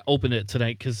then I opened it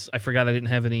tonight because I forgot I didn't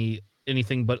have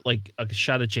anything but like a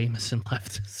shot of Jameson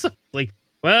left. So like,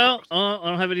 well, I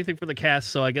don't have anything for the cast,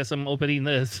 so I guess I'm opening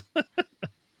this.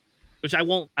 Which I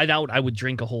won't. I doubt I would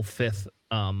drink a whole fifth.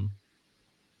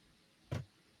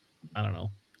 I don't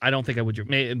know. I don't think I would drink.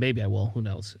 Maybe I will. Who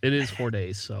knows? It is 4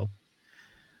 days, so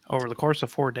Over the course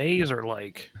of 4 days, or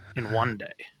like in one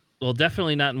day. well,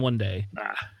 definitely not in one day.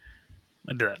 Ah,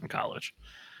 I did that in college.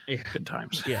 Yeah. Good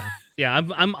times. Yeah.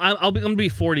 I'm gonna be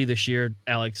 40 this year,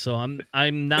 Alex. So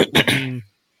I'm not looking.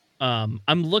 I'm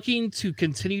looking to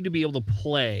continue to be able to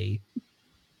play.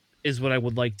 Is what I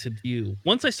would like to do.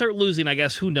 Once I start losing, I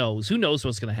guess who knows? Who knows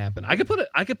what's going to happen? I could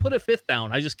put a fifth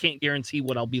down. I just can't guarantee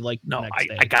what I'll be like the No, next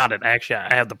day. I got it. Actually,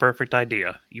 I have the perfect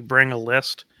idea. You bring a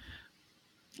list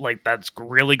like that's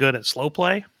really good at slow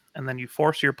play, and then you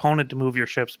force your opponent to move your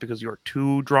ships because you're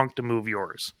too drunk to move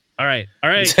yours. All right.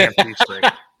 You can't be straight.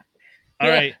 All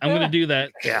right. I'm going to do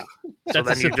that. Yeah. That's a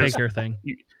then you sip just taker thing.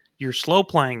 you're slow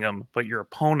playing them, but your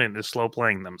opponent is slow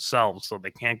playing themselves, so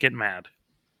they can't get mad.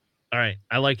 All right.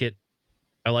 I like it.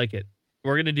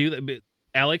 We're going to do that. But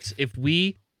Alex, if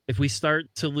we start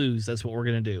to lose, that's what we're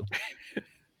going to do.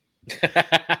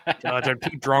 Judge, I'm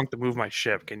too drunk to move my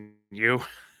ship. Can you?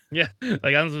 Yeah.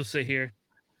 Like I'm supposed to sit here.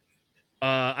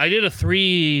 I did a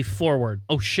 3 forward.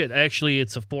 Oh shit. Actually,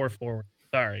 it's a 4 forward.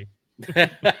 Sorry.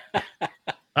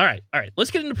 All right. Let's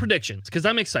get into predictions because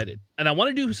I'm excited and I want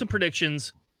to do some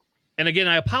predictions. And again,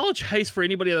 I apologize for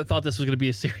anybody that thought this was going to be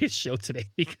a serious show today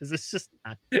because it's just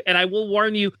not. And I will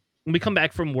warn you, when we come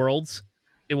back from Worlds,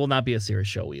 it will not be a serious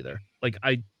show either. Like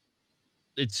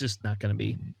it's just not going to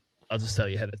be. I'll just tell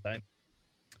you ahead of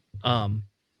time.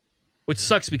 Which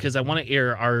sucks because I want to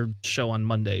air our show on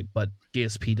Monday, but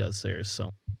GSP does theirs,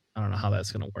 so I don't know how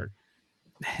that's going to work.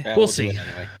 Yeah, We'll do see. it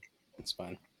anyway. It's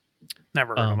fine.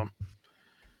 Never heard of them.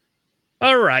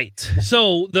 All right.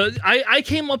 So I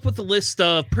came up with a list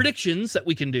of predictions that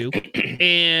we can do.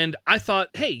 And I thought,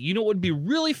 hey, you know what would be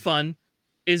really fun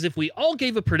is if we all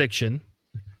gave a prediction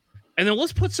and then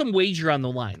let's put some wager on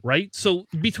the line, right? So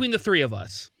between the three of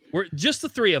us, we're just the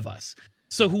three of us.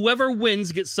 So whoever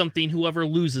wins gets something, whoever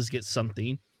loses gets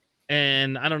something.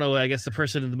 And I don't know, I guess the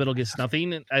person in the middle gets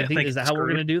nothing. I think is that how we're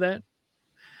going to do that?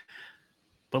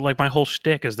 But like my whole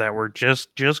shtick is that we're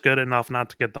just good enough not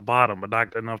to get the bottom, but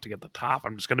not good enough to get the top.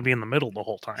 I'm just going to be in the middle the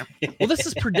whole time. Well, this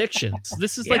is predictions.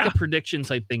 This is like a prediction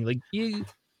type thing. Like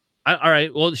all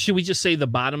right. Well, should we just say the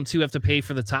bottom two have to pay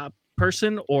for the top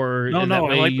person, or No,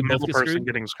 I like the middle person screwed?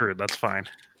 getting screwed. That's fine.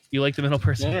 You like the middle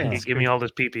person? Yeah. Give me all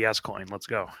this PPS coin. Let's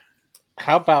go.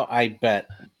 How about I bet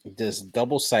this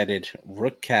double-sided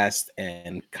Rookcast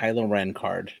and Kylo Ren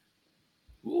card?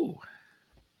 Ooh.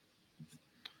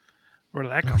 Where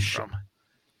did that come from?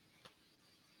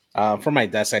 From my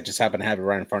desk, I just happened to have it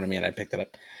right in front of me, and I picked it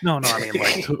up. No, I mean,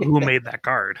 like, who made that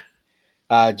card?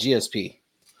 GSP.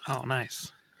 Oh,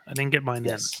 nice. I didn't get mine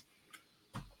Yes.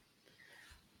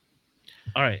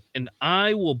 All right, and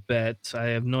I will bet. I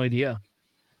have no idea.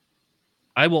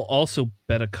 I will also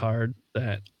bet a card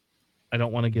that I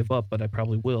don't want to give up, but I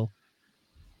probably will.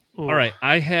 in. All right,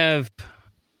 I have.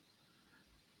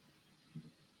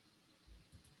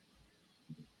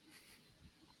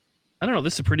 I don't know.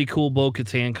 This is a pretty cool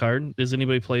Bo-Katan card. Does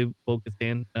anybody play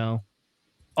Bo-Katan? No.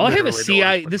 All I have is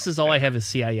CI. This is all I have is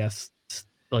CIS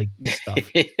like stuff.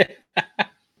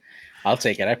 I'll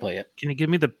take it. I play it. Can you give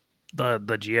me the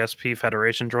GSP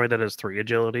Federation droid that has 3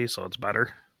 agility, so it's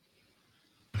better?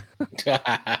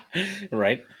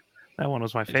 Right. That one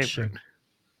was my favorite. Sure.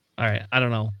 All right. I don't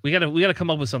know. We gotta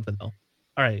come up with something though.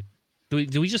 All right.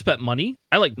 Do we just bet money?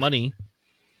 I like money.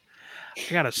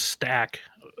 I got a stack,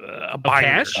 a Of binder.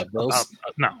 cash? Of those?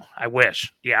 No, I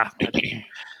wish. Yeah. I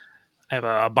have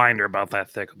a binder about that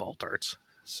thick of alt arts,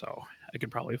 so I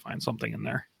could probably find something in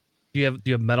there. Do you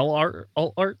have metal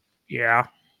alt art? Yeah.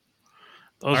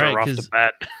 Those All are right, rough to 'cause-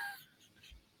 bet.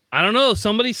 I don't know.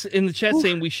 Somebody's in the chat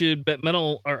saying we should bet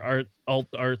metal alt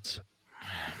arts.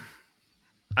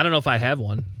 I don't know if I have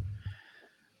one.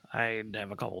 I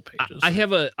have a couple pages. I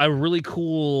have a really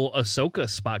cool Ahsoka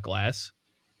spot glass.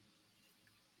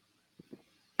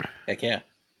 Heck yeah.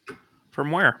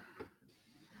 From where?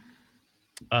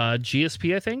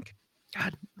 GSP, I think.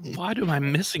 God, why am I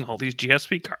missing all these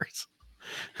GSP cards?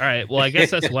 All right. Well, I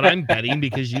guess that's what I'm betting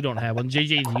because you don't have one.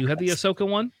 JJ, do you have the Ahsoka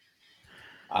one?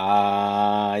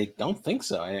 I don't think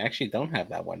so. I actually don't have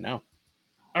that one. No.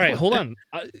 All right, hold on.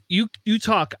 You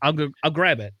talk. I'll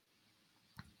grab it.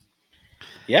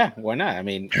 Yeah, why not? I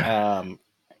mean,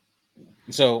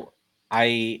 so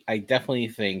I definitely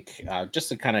think just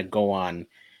to kind of go on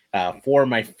for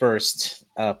my first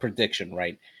prediction,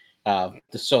 right?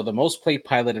 So the most played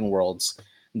pilot in Worlds.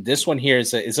 This one here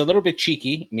is a little bit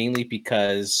cheeky, mainly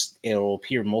because it'll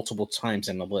appear multiple times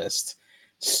in the list.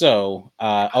 So,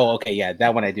 okay, yeah,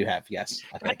 that one I do have. Yes,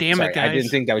 okay. God damn it, Sorry, I didn't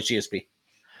guys. think that was GSP.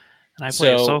 And I play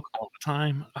So Ahsoka all the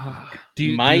time. Do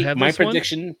you have my this one?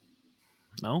 prediction,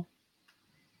 No?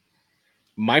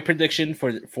 my prediction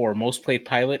for most played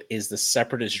pilot is the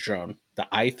Separatist drone, the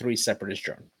I3 Separatist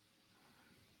drone.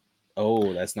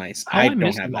 Oh, that's nice. How I am I don't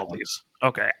missing have that all one. these?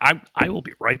 Okay, I will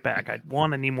be right back. I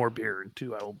need more beer, and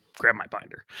 2, I will grab my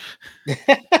binder.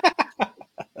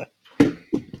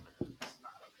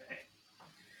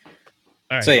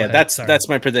 All right, So go yeah, ahead. that's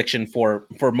my prediction for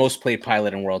most played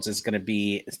pilot in Worlds. It's going to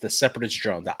be the Separatist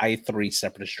drone, the I3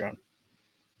 Separatist drone.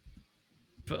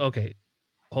 Okay,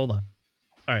 hold on.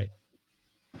 All right,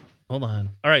 hold on.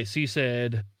 All right, so you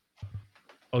said,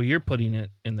 oh, you're putting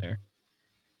it in there.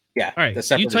 Yeah. All right, the you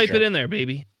Separatist type drone. it in there,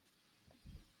 baby.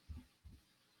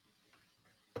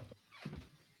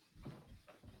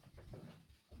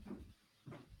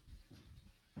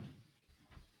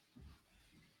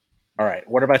 All right.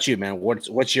 What about you, man?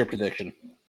 What's your prediction?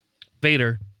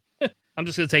 Vader. I'm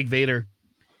just gonna take Vader.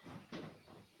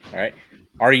 All right.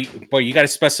 Are you? But you got to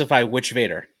specify which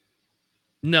Vader.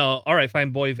 No, all right, fine,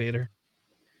 boy Vader.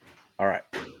 All right.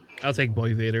 I'll take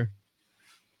boy Vader.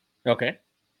 Okay.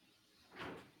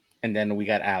 And then we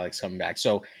got Alex coming back.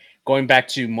 So going back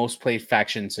to most played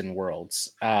factions in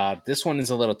Worlds, this one is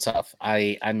a little tough.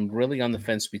 I'm really on the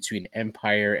fence between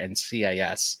Empire and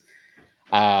CIS.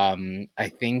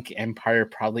 I think Empire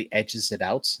probably edges it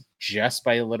out just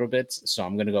by a little bit, so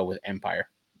I'm gonna go with Empire.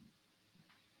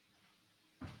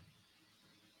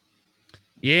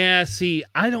 Yeah, see,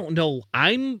 I don't know.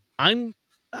 I'm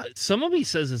some of me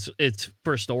says it's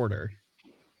First Order.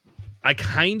 I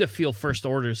kind of feel First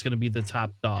Order is going to be the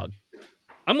top dog.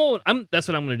 That's what I'm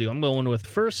going to do. I'm going with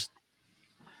First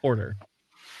Order.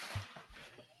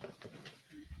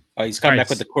 Oh, he's coming All right. back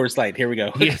with the Coors Light. Here we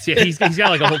go. Yes, yeah, he's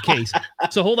got like a whole case.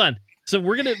 So hold on. So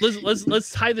we're gonna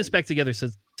let's tie this back together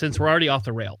since we're already off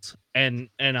the rails. And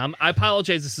I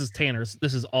apologize. This is Tanner's.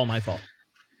 This is all my fault.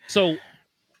 So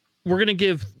we're gonna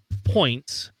give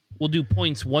points. We'll do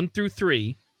points 1 through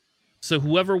 3. So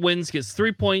whoever wins gets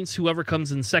 3 points. Whoever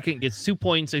comes in second gets 2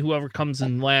 points, and whoever comes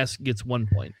in last gets 1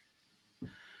 point.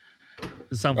 Does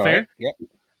that sound All fair? right. Yep.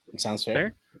 It sounds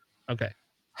fair. Okay.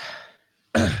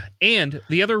 And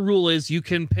the other rule is you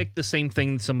can pick the same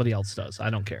thing somebody else does.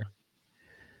 I don't care.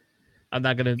 I'm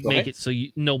not gonna make it so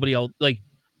nobody else like.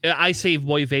 I save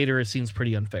Boy Vader. It seems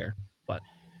pretty unfair, but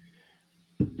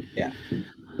yeah,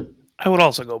 I would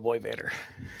also go Boy Vader.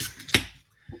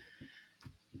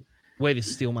 Way to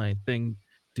steal my thing,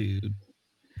 dude.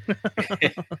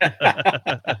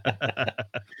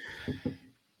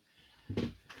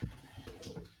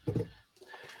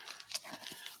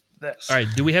 This. All right.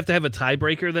 Do we have to have a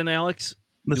tiebreaker then, Alex?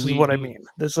 This is what I mean.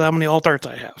 This is how many alt arts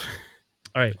I have.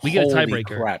 All right. We get a Holy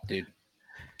tiebreaker. crap, dude.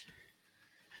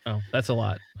 Oh, that's a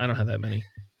lot. I don't have that many.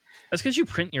 That's because you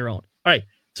print your own. All right.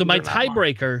 So my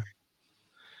tiebreaker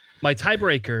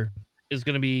is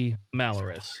going to be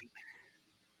Malorus.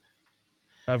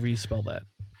 However you spell that.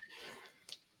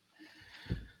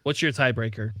 What's your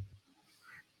tiebreaker?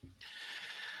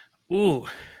 Ooh.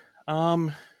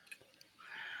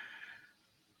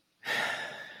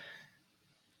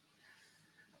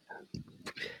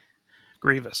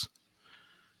 Grievous.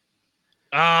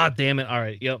 Ah, damn it. All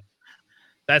right. Yep.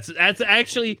 That's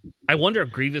actually, I wonder if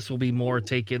Grievous will be more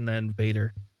taken than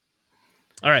Vader.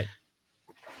 All right.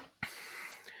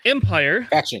 Empire.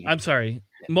 Faction. I'm sorry.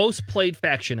 Most played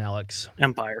faction, Alex.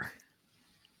 Empire.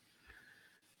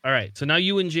 All right. So now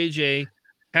you and JJ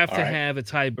have to have a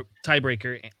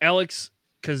tiebreaker. Alex,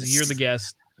 because you're the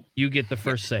guest, you get the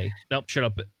first say. Nope, shut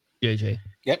up, JJ.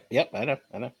 Yep. I know.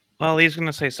 Well, he's going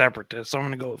to say Separatist, so I'm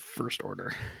going to go with First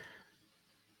Order.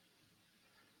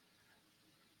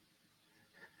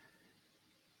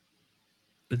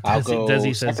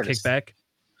 Desi says kickback.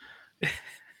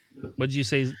 What did you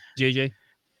say, JJ?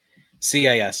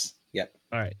 CIS. Yep.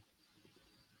 All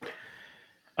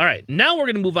right. Now we're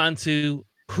going to move on to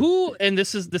who, and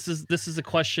this is a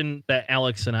question that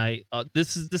Alex and I.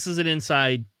 This is an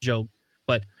inside joke,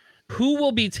 but who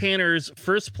will be Tanner's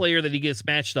first player that he gets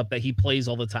matched up that he plays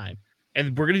all the time?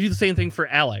 And we're going to do the same thing for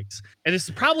Alex. And it's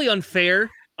probably unfair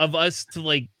of us to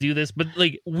like do this, but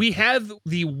like we have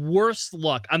the worst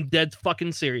luck. I'm dead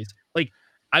fucking serious. Like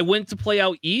I went to play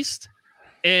out East,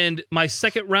 and my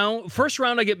first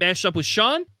round I get matched up with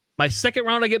Sean. My second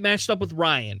round, I get matched up with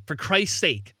Ryan. For Christ's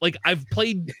sake, like I've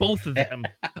played both of them.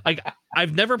 Like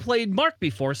I've never played Mark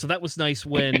before, so that was nice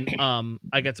when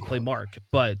I got to play Mark.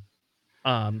 But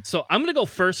so I'm gonna go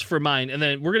first for mine, and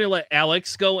then we're gonna let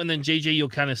Alex go, and then JJ, you'll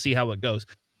kind of see how it goes.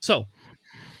 So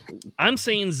I'm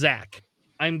saying Zach.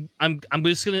 I'm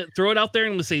just gonna throw it out there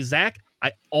and I'm gonna say Zach.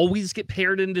 I always get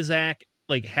paired into Zach,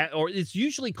 like or it's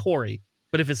usually Corey,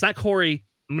 but if it's not Corey,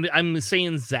 I'm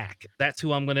saying Zach. That's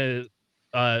who I'm gonna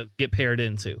get paired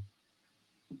into.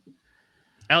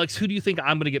 Alex, who do you think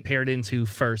I'm gonna get paired into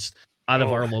first out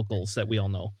of our locals that we all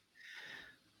know?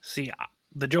 See,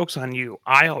 the joke's on you.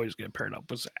 I always get paired up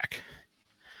with Zach.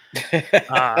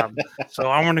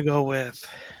 So I'm gonna go with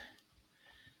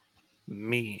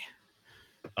me.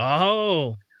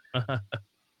 Oh,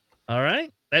 all right.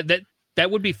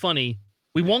 That would be funny.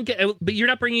 We won't get, but you're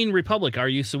not bringing Republic, are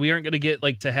you? So we aren't going to get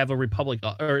like to have a Republic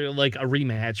or like a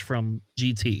rematch from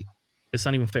GT. It's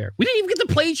not even fair. We didn't even get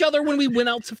to play each other when we went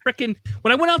out to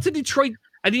when I went out to Detroit.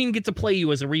 I didn't even get to play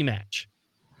you as a rematch.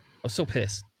 I was so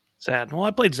pissed. Sad. Well,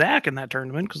 I played Zach in that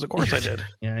tournament because of course I did.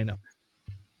 Yeah, I know.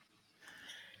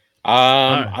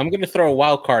 Right. I'm going to throw a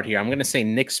wild card here. I'm going to say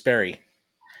Nick Sperry.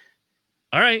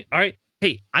 All right.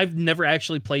 Hey, I've never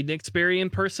actually played Nick Sperry in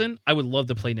person. I would love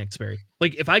to play Nick Sperry.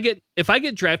 Like if I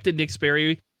get drafted Nick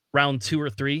Sperry round 2 or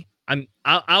 3,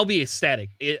 I'll be ecstatic.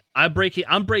 I'm breaking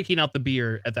out the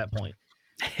beer at that point.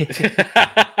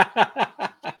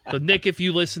 So Nick, if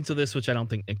you listen to this, which I don't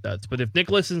think Nick does, but if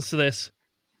Nick listens to this,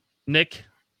 Nick,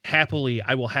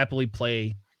 I will happily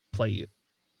play you.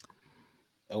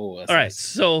 Oh, all right.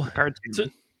 So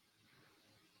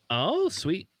oh,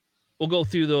 sweet. We'll go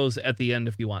through those at the end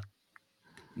if you want.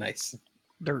 Nice.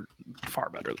 They're far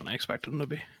better than I expected them to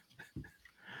be.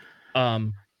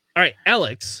 All right,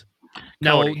 Alex.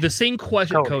 Now Cody. the same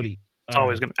question, Cody. It's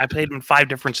always gonna. I played in 5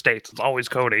 different states. It's always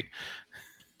Cody.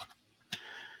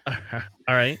 All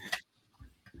right.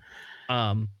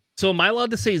 So am I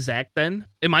allowed to say Zach then?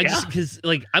 Am I just because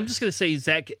like I'm just gonna say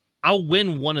Zach? I'll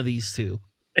win one of these two.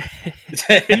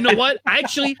 You know what? I'm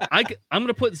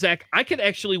gonna put Zach. I could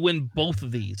actually win both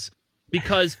of these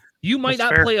because you might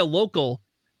not play a local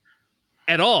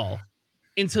at all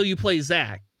until you play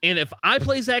Zach. And if I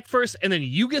play Zach first and then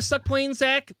you get stuck playing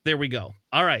Zach, there we go.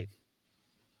 All right.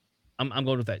 I'm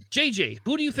going with that. JJ,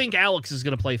 who do you think Alex is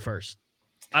going to play first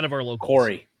out of our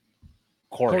locals?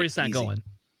 Corey's not going.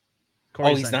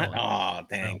 He's not? Oh,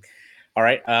 dang. No. All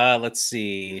right. Let's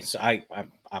see. So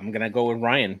I'm going to go with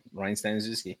Ryan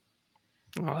Staniszewski.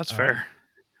 Oh, that's fair.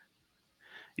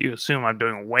 You assume I'm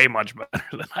doing way much better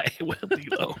than I will be,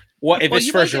 though. Well, if it's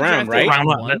first round, right?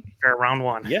 Round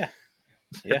one. Yeah.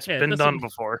 It's been done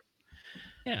before.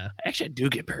 Yeah. Actually, I do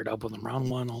get paired up with them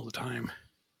round 1 all the time.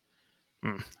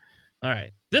 All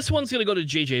right. This one's going to go to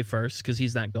JJ first because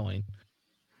he's not going.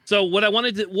 So what I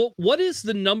wanted to... What is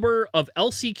the number of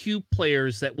LCQ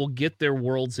players that will get their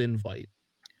Worlds invite?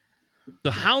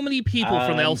 So how many people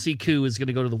from the LCQ is going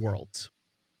to go to the Worlds?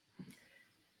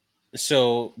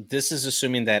 So this is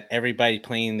assuming that everybody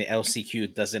playing the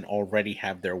LCQ doesn't already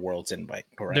have their Worlds invite,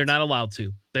 correct? They're not allowed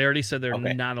to. They already said they're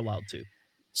not allowed to.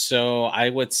 So I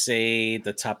would say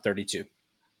the top 32.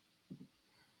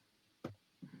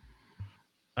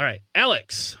 All right,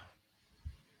 Alex.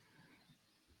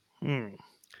 Do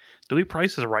we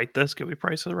prices right this? Can we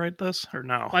prices right this or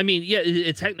no? I mean, yeah,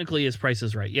 it technically is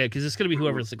prices right. Yeah, because it's going to be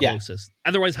whoever's the closest.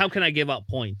 Otherwise, how can I give out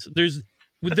points? There's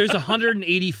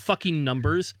 180 fucking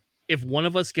numbers. If one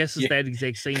of us guesses that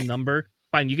exact same number,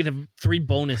 fine, you can have 3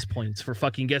 bonus points for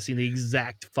fucking guessing the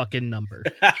exact fucking number,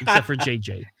 except for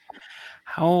JJ.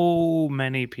 How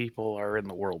many people are in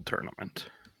the World Tournament?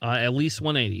 At least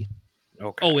 180.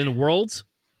 Okay. Oh, in Worlds?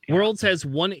 Yeah. Worlds has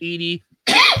 180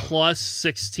 plus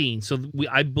 16. So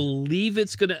I believe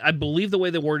the way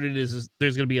they worded it is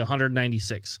there's going to be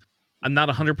 196. I'm not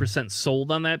 100%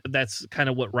 sold on that, but that's kind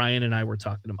of what Ryan and I were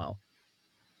talking about.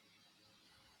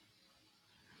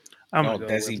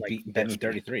 Desi beat Benny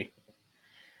 33.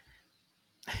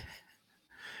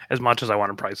 As much as I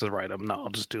want to prices right, I'll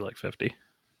just do like 50.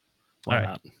 Why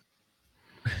not?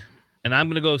 And I'm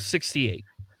going to go 68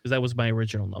 because that was my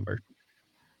original number.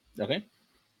 Okay.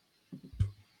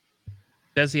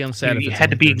 Desi, I'm sad. You had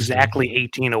to be exactly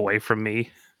 18 away from me,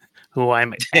 who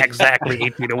I'm exactly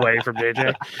 18 away from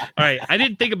JJ. All right. I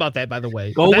didn't think about that, by the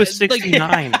way. Go with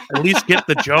 69. At least get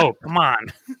the joke. Come on.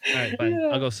 All right, fine.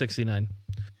 I'll go 69.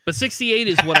 But 68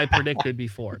 is what I predicted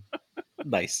before.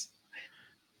 Nice.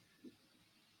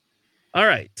 All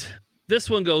right. This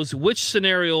one goes, which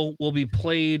scenario will be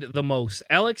played the most?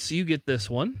 Alex, you get this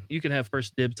one. You can have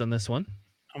first dibs on this one.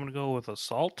 I'm going to go with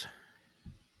Assault.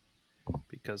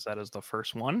 because that is the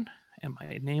first one, and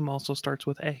my name also starts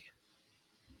with A.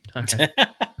 Okay.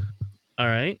 All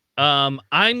right. I'm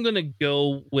gonna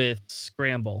go with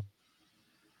Scramble.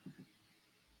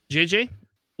 JJ,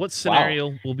 what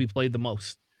scenario will be played the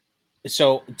most?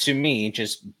 So to me,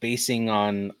 just basing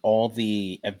on all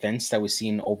the events that we've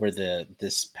seen over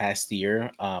this past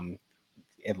year,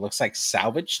 it looks like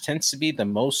Salvage tends to be the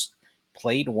most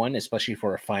played one, especially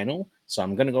for a final. So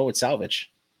I'm gonna go with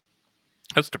Salvage.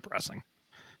 That's depressing.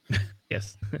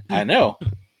 Yes. I know.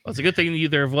 Well, it's a good thing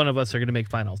neither of one of us are going to make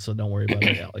finals, so don't worry about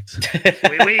it, Alex.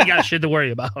 we ain't got shit to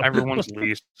worry about. Everyone's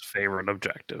least favorite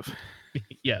objective.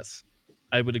 Yes,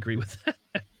 I would agree with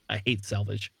that. I hate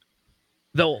Salvage.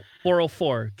 Though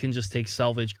 404 can just take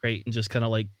Salvage crate and just kind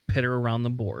of like pitter around the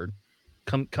board.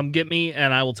 Come get me,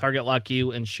 and I will target lock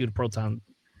you and shoot a proton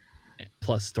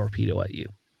plus torpedo at you.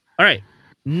 All right.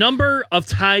 Number of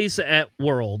ties at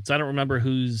Worlds. I don't remember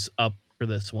who's up for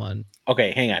this one.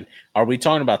 Okay, hang on. Are we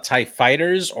talking about TIE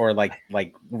fighters or like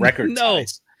record No.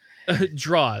 ties?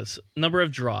 Draws. Number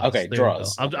of draws. Okay, There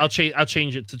draws. we go. I'll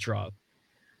change it to draw.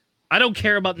 I don't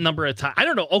care about the number of ties. I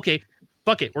don't know. Okay,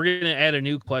 fuck it. We're gonna add a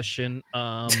new question.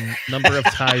 Number of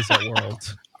ties at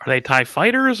Worlds. Are they TIE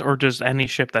fighters or just any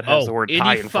ship that has the word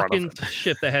tie in front of any it? fucking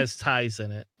ship that has ties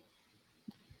in it.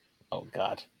 Oh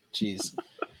God, jeez.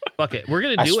 Fuck it. We're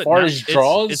gonna As do it. far now. as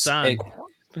draws, it's on.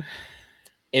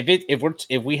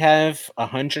 if we have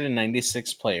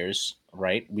 196 players,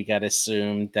 right? We got to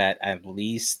assume that at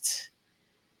least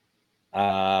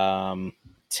 10%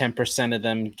 of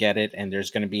them get it, and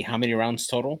there's going to be how many rounds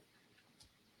total?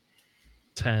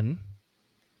 10.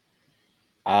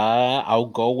 I'll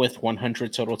go with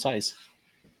 100 total ties.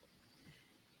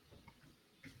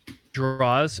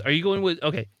 Draws. Are you going with?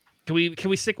 Okay. Can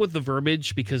we stick with the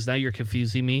verbiage because now you're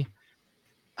confusing me?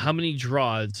 How many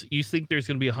draws? You think there's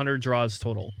going to be 100 draws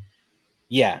total?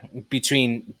 Yeah,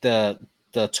 between the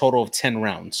total of 10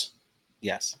 rounds.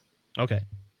 Yes. Okay.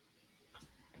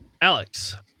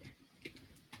 Alex.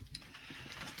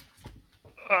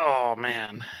 Oh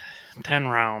man, 10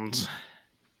 rounds,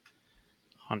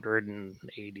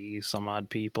 180 some odd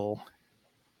people.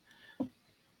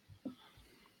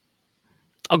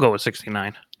 I'll go with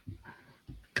 69.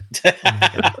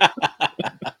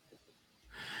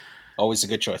 Always a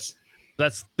good choice.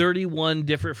 That's 31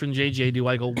 different from JJ. Do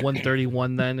I go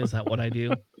 131 then? Is that what I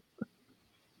do?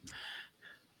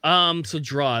 So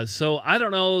draws. So I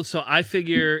don't know. So I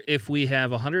figure if we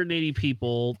have 180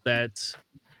 people, that's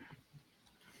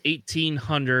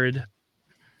 1,800.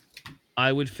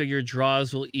 I would figure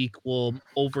draws will equal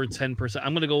over 10%.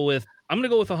 I'm gonna go with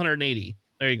 180.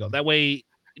 There you go. That way,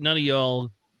 none of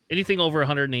y'all anything over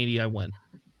 180, I win.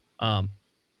 All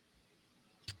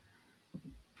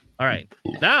right.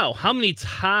 Now, how many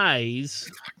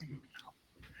ties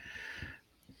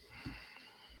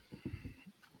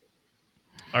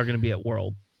are going to be at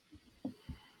World?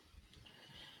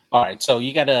 All right, so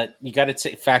you gotta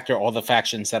factor all the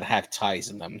factions that have ties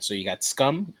in them. So you got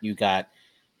Scum, you got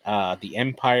the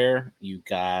Empire, you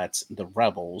got the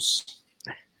Rebels,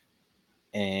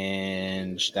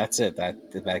 and that's it that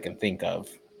I can think of.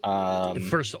 The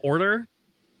First Order.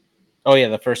 Oh yeah,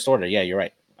 the First Order. Yeah, you're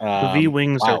right. The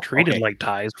V-Wings are treated like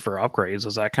ties for upgrades.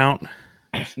 Does that count?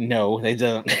 No, they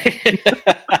don't.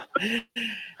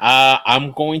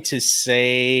 I'm going to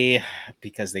say,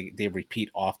 because they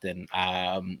repeat often,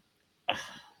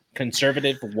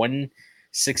 conservative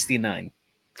 169.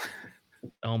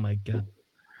 Oh my God.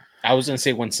 I was going to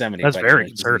say 170. That's but very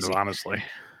conservative, honestly.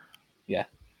 Yeah.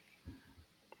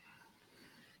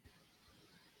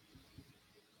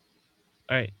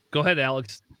 All right, go ahead,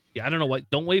 Alex. Yeah, I don't know what.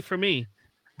 Don't wait for me.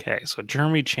 Okay, so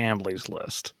Jeremy Chambly's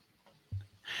list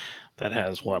that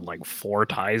has what, like 4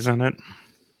 ties in it?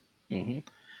 Mm-hmm.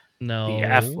 No.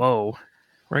 The FO,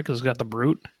 right? Because it's got the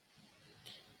Brute,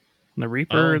 and the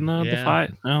Reaper, and the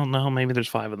 5. Oh no, maybe there's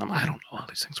 5 of them. I don't know how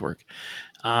these things work.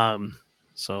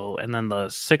 So and then the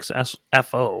 6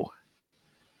 FO.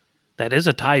 That is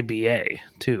a tie BA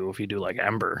too. If you do like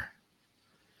Ember.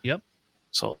 Yep.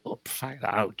 So,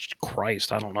 ouch,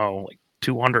 Christ, I don't know, like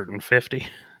 250.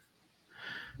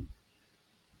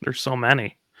 There's so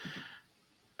many.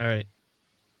 All right.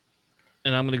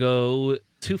 And I'm going to go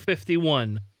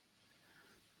 251.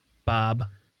 Bob.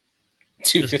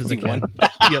 251.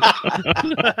 Yep.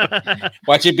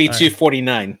 Watch it be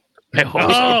 249. I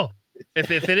hope so.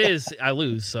 If it is, I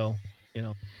lose. So,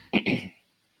 just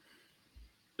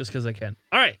because I can.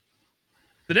 All right.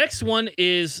 The next one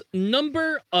is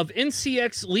number of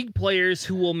NCX League players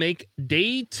who will make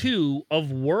day 2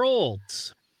 of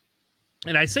Worlds.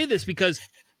 And I say this because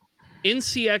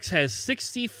NCX has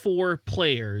 64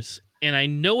 players, and I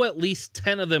know at least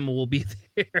 10 of them will be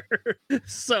here.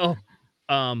 So,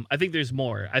 I think there's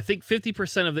more. I think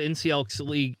 50% of the NCLX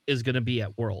league is going to be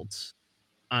at Worlds.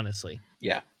 Honestly,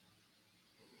 Yeah.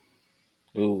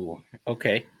 Ooh.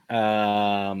 Okay.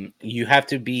 You have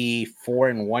to be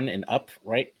 4-1 and up,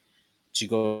 right? To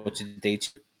go to day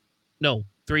 2. no,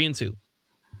 3 and 2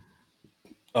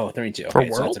 Oh, 3-2. For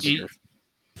Okay, so that's a Worlds? bigger.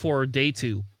 for day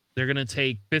 2. They're going to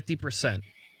take 50%.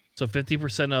 So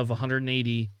 50% of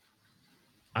 180,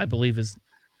 I believe, is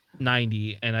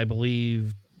 90, and I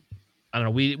believe, I don't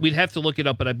know. We'd have to look it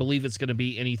up, but I believe it's going to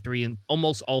be any 3 and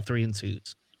almost all 3 and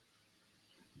 2s.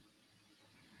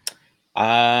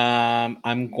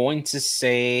 I'm going to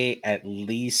say at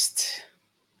least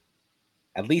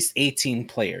 18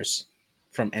 players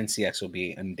from NCX will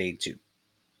be on day 2.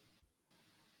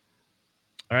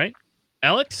 All right,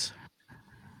 Alex.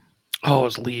 Oh,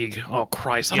 it's league. Oh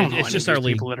Christ! I Yeah, don't know it's any just of our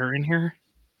these people that are in here.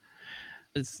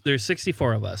 There's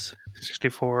 64 of us.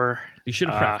 64. You should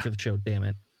have prepped for the show. Damn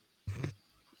it.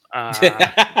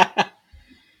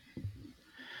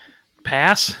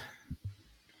 Pass.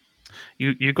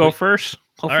 You go first.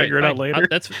 I'll All right, figure it out fine. later.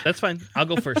 That's fine. I'll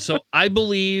go first. So I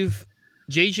believe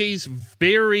JJ's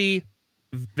very,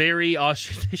 very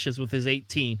auspicious with his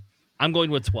 18. I'm going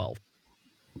with 12.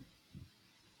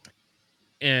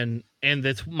 And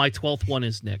that's my 12th one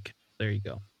is Nick. There you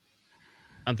go.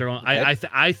 I'm throwing. Okay.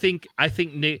 I think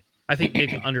Nick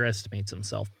underestimates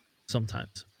himself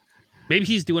sometimes. Maybe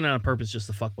he's doing it on purpose just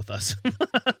to fuck with us.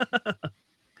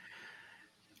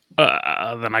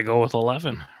 Then I go with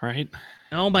 11, right?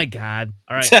 Oh my god!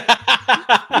 All right,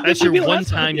 that's your one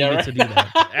time you get to do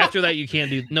that. After that, you can't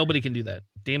do. Nobody can do that.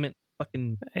 Damn it!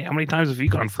 Fucking. Hey, how many times have you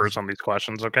gone first on these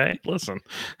questions? Okay, listen.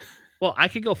 Well, I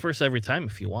could go first every time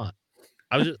if you want.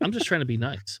 I'm just trying to be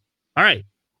nice. All right.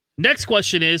 Next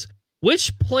question is: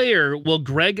 which player will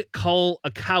Greg call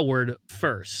a coward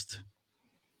first?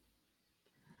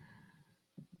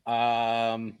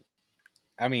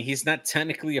 I mean, he's not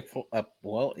technically a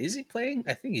well, is he playing?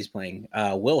 I think he's playing.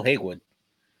 Will Haywood.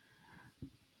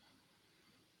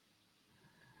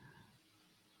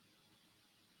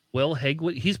 Will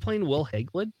Hagwood? He's playing Will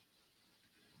Hagwood?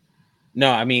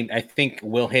 No, I mean, I think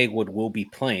Will Haywood will be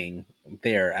playing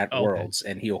there at Okay. Worlds,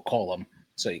 and he'll call him.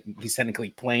 So he's technically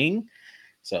playing.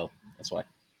 So that's why.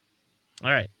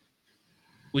 All right.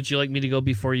 Would you like me to go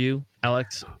before you,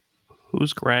 Alex?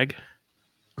 Who's Greg?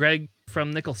 Greg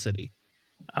from Nickel City.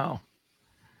 Oh,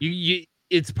 You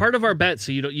it's part of our bet,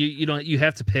 so you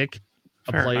have to pick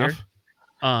a fair player.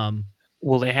 enough.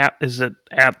 Will they have? Is it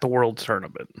at the World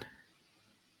Tournament?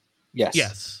 Yes.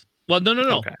 Yes. Well, no.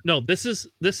 Okay. No, this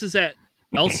is at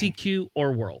LCQ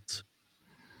or Worlds.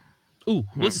 Ooh,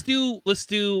 let's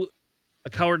do a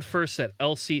coward first at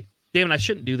LC. Damn it, I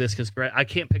shouldn't do this because Greg. I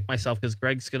can't pick myself because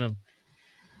Greg's gonna.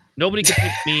 Nobody can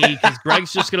pick me because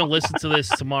Greg's just gonna listen to this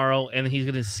tomorrow and he's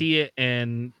gonna see it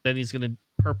and then he's gonna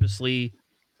purposely.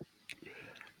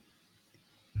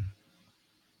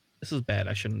 This is bad.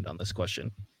 I shouldn't have done this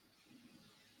question.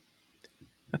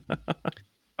 All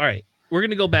right, we're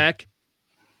gonna go back.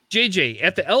 JJ,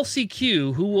 at the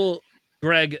LCQ, who will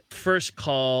Greg first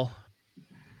call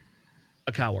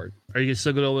a coward? Are you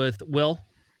still going to go with Will?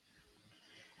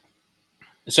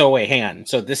 So wait, hang on.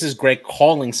 So this is Greg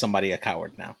calling somebody a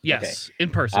coward now. Yes, in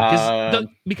person.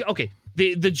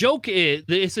 The joke is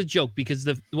it's a joke because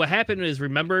what happened is,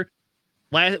 remember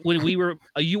when we were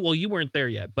you weren't there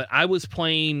yet, but I was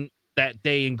playing that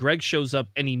day and Greg shows up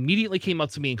and immediately came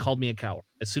up to me and called me a coward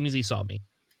as soon as he saw me.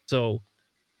 So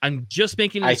I'm just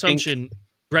making an assumption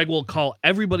Greg will call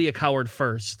everybody a coward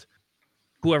first,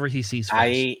 whoever he sees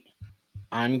first.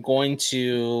 I'm going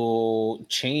to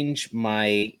change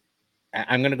my.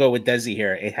 I'm going to go with Desi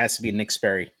here. It has to be Nick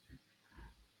Sperry.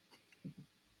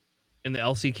 In the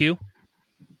LCQ?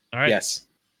 All right. Yes.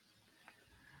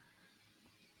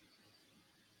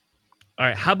 All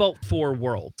right. How about for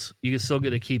Worlds? You can still get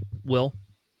to keep Will?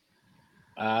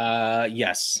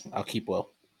 Yes. I'll keep Will.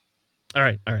 All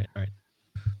right.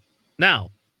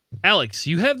 Now, Alex,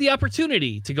 you have the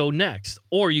opportunity to go next,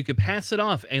 or you could pass it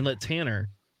off and let Tanner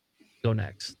go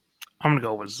next. I'm gonna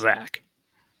go with Zach.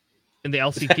 In the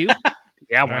LCQ?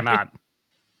 Yeah, why not?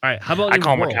 All right. How about I in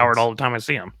call him Worlds? a coward all the time I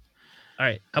see him. All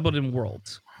right. How about in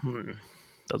Worlds?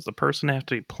 Does the person have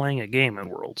to be playing a game in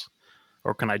Worlds?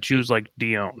 Or can I choose like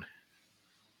Dion?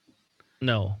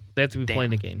 No, they have to be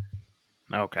playing a game.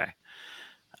 Okay.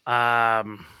 I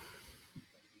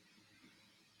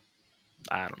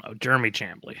don't know. Jeremy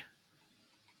Chambly.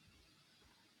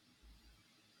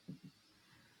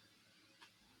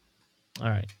 All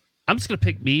right. I'm just going to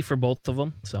pick me for both of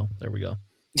them. So there we go.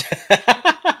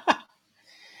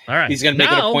 All right. He's going to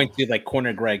make it a point to like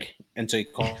corner Greg until he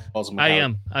calls him. I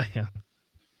am.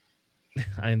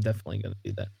 I am definitely going to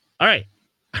do that. All right.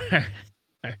 All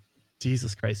right.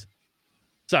 Jesus Christ.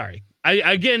 Sorry.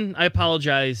 I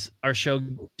apologize. Our show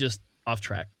just off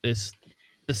track. This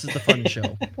is the fun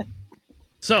show.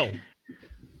 So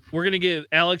we're gonna give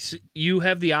Alex. You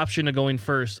have the option of going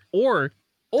first, or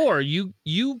you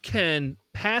can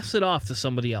pass it off to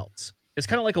somebody else. It's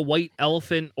kind of like a white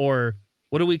elephant, or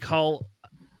what do we call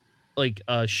like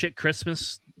shit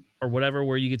Christmas or whatever,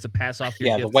 where you get to pass off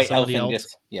your gift the white to somebody elephant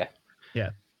else. gift. Yeah.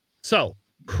 So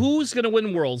who's gonna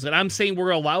win Worlds? And I'm saying we're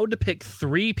allowed to pick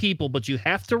 3 people, but you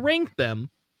have to rank them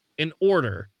in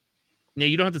order. Now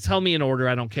you don't have to tell me in order.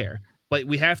 I don't care, but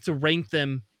we have to rank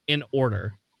them in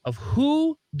order of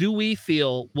who do we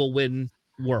feel will win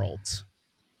Worlds.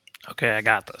 Okay, I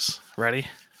got this. Ready?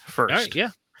 First, All right, yeah,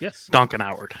 yes. Duncan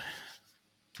Howard.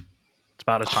 It's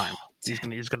about his time.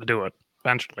 He's gonna do it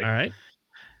eventually. All right.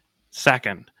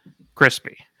 Second,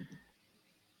 Crispy.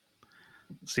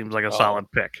 Seems like a solid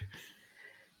pick.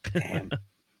 Damn.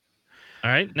 All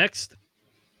right, next.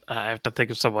 I have to think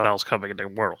of someone else coming into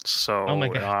Worlds. So, Oh my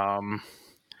God.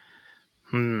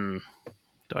 Do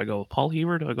I go with Paul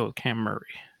Heaver or do I go with Cam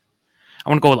Murray? I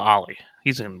want to go with Ollie.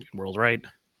 He's in Worlds, right?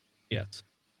 Yes.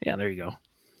 Yeah, there you go.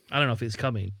 I don't know if he's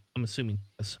coming. I'm assuming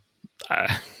yes.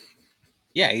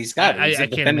 Yeah, he's got it. He's I a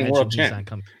can't defending imagine world he's champ. not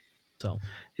coming. So,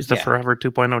 He's the Yeah. forever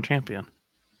 2.0 champion.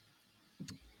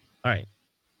 all right.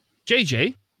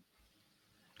 JJ,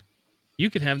 you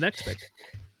can have next pick.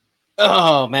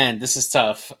 Oh man, this is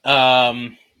tough.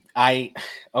 So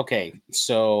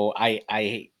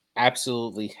I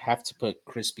absolutely have to put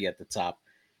Crispy at the top.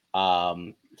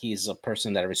 He's a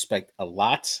person that I respect a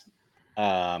lot.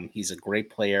 He's a great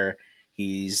player.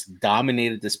 He's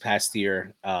dominated this past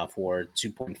year for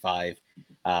 2.5.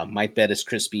 My bet is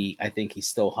Crispy. I think he's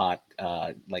still hot,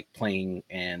 like playing,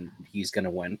 and he's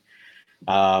gonna win.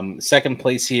 Second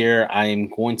place here, I'm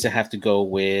going to have to go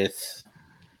with.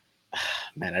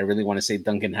 Man, I really want to say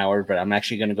Duncan Howard, but I'm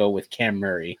actually going to go with Cam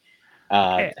Murray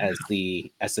as the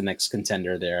next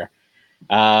contender there.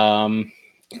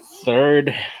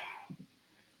 Third,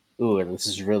 ooh, this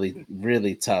is really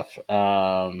really tough.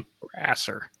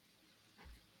 Rasser.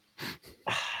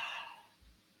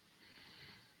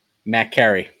 Matt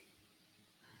Carey.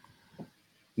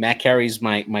 Matt Carey's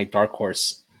my dark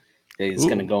horse. He's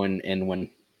going to go in and win.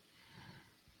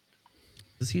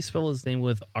 Does he spell his name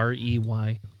with Rey?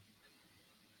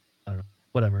 I don't know.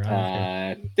 Whatever. I don't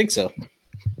care. I think so.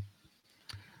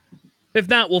 If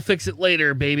not, we'll fix it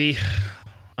later, baby.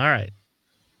 All right.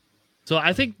 So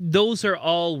I think those are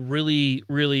all really,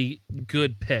 really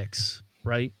good picks,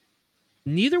 right?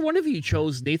 Neither one of you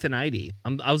chose Nathan Idy.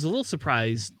 I was a little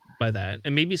surprised by that.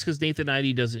 And maybe it's because Nathan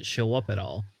Idy doesn't show up at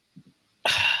all.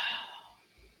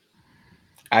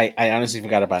 I honestly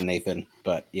forgot about Nathan,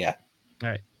 but yeah. All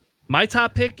right. My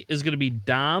top pick is going to be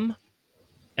Dom.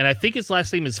 And I think his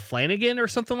last name is Flanagan or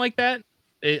something like that.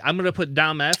 I'm going to put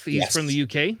Dom F. He's from the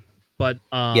UK. But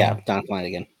yeah, Don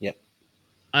Flanagan. Yep.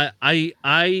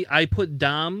 I put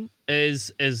Dom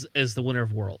as the winner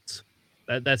of Worlds.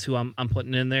 That's who I'm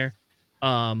putting in there. They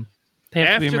have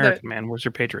to be American, man. Where's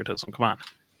your patriotism? Come on.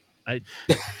 Okay.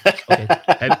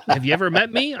 Have you ever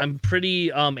met me? I'm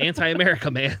pretty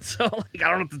anti-America, man. So like, I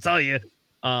don't know what to tell you.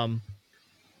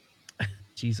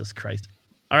 Jesus Christ.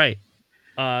 All right.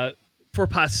 For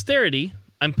posterity,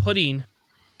 I'm putting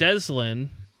Deslin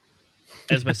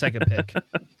as my second pick.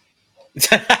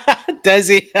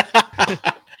 Desi.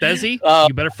 Desi,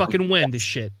 you better fucking win this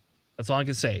shit. That's all I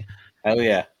can say. Oh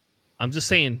yeah. I'm just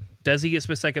saying, Desi gets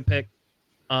my second pick.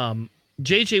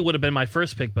 JJ would have been my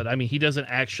first pick, but I mean, he doesn't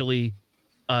actually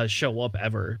show up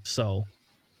ever. So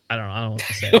I don't know what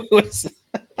to say.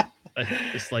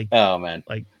 It's like, oh man,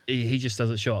 like he just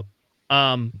doesn't show up.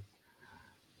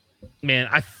 Man,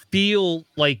 I feel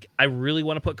like I really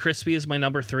want to put Crispy as my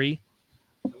number 3.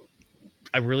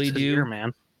 I really do, year,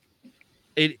 man.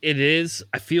 It is.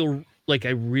 I feel like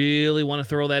I really want to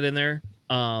throw that in there.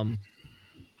 All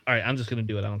right, I'm just gonna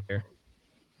do it. I don't care.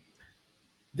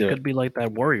 It could be like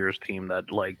that Warriors team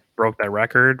that like broke that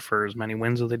record for as many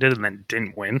wins as they did and then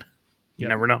didn't win. You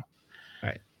never know. All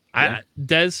right. Yeah.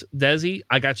 Desi,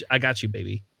 I got you,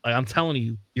 baby. Like, I'm telling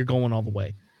you, you're going all the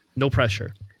way. No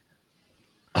pressure.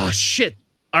 Oh shit.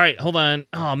 All right, hold on.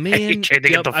 Oh man. I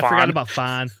forgot about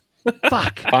Fawn.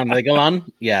 Fuck. Fawn Legolan?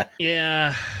 Yeah.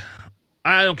 Yeah.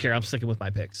 I don't care. I'm sticking with my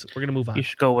picks. We're gonna move on. You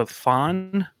should go with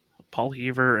Fawn, Paul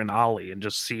Heaver, and Ollie and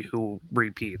just see who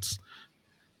repeats.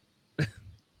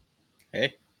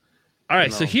 Hey. All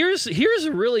right, so here's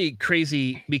really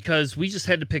crazy because we just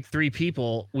had to pick 3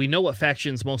 people. We know what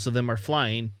factions most of them are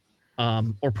flying,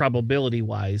 or probability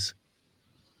wise.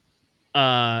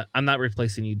 I'm not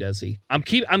replacing you, Desi. I'm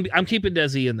keeping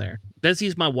Desi in there.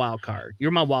 Desi's my wild card.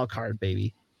 You're my wild card,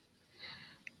 baby.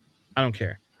 I don't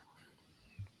care.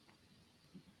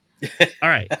 All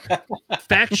right.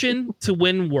 Faction to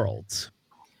win worlds.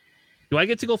 Do I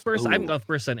get to go first? Ooh. I haven't gone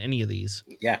first on any of these.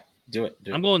 Yeah, do it.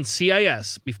 I'm going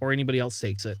CIS before anybody else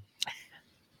takes it.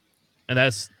 And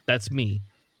that's me.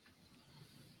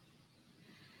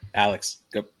 Alex,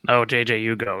 go. Oh, JJ,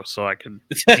 you go, so I can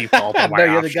default on my No,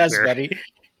 you're the options guest, here. buddy.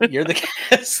 You're the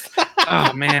guest.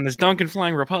 Oh man, is Duncan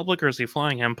flying Republic or is he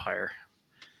flying Empire?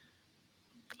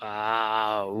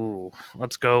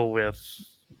 Let's go with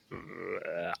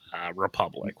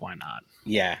Republic. Why not?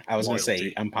 Yeah, I was going to say,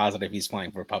 Loyalty. I'm positive he's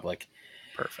flying Republic.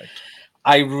 Perfect.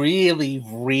 I really,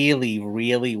 really,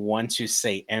 really want to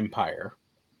say Empire.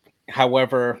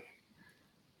 However,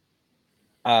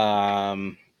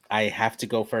 I have to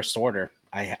go First Order.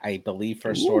 I believe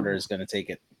First Order is going to take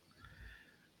it.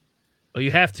 Well,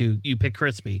 you have to. You pick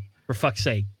Crispy, for fuck's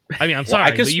sake. I mean, I'm Well, I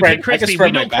sorry, could but you spread- pick I could Crispy.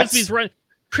 spread We my know bets.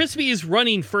 Crispy is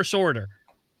running First Order.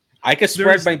 I could spread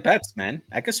There's- my bets, man.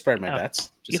 I could spread my Yeah,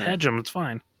 bets. You hedge them. It's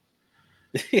fine.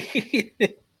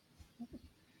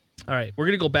 All right, we're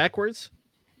gonna go backwards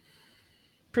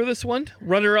for this one.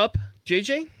 Runner up,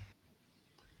 JJ.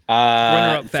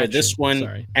 Runner-up For this faction, one,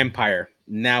 sorry. Empire.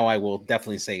 Now I will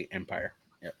definitely say Empire.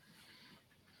 Yep.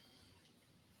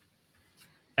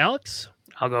 Alex.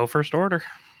 I'll go First Order.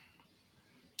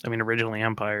 I mean, originally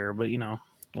Empire, but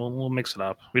we'll mix it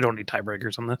up. We don't need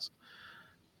tiebreakers on this.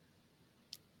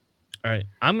 All right,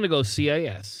 I'm gonna go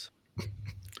CIS.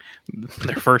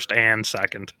 They're first and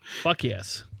second. Fuck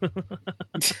yes.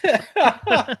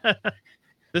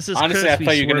 This is Honestly, I Crispy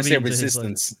thought you were going to say swerving to his left.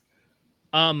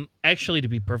 Resistance. Actually, to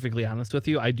be perfectly honest with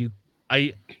you, I do.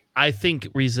 I think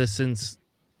Resistance,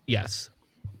 yes,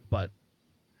 but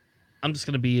I'm just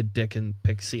gonna be a dick and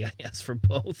pick CIS for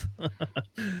both.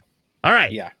 All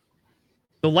right. Yeah.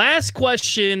 The last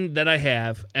question that I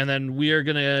have, and then we are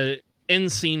gonna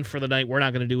end scene for the night. We're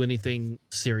not gonna do anything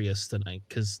serious tonight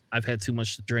because I've had too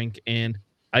much to drink, and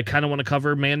I kind of want to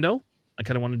cover Mando. I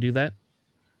kind of want to do that.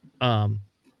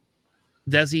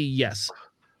 Desi, yes.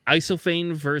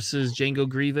 Isophane versus Django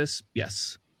Grievous,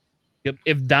 yes. Yep.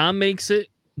 If Dom makes it,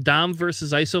 Dom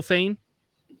versus Isophane,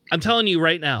 I'm telling you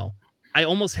right now, I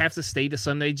almost have to stay to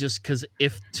Sunday just because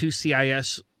if two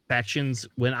CIS factions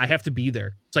win, I have to be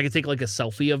there. So I can take like a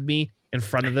selfie of me in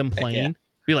front of them playing. Yeah.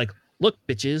 Be like, look,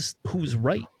 bitches, who's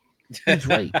right? Who's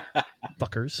right?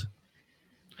 Fuckers.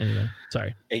 Anyway,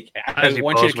 sorry. I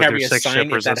want you to carry a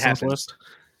sign if that happens. list.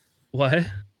 What?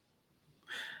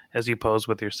 As you pose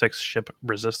with your 6-ship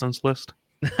resistance list.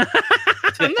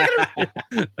 I'm not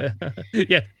gonna...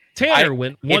 Yeah, Tanner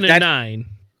went 1 and 9.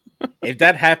 If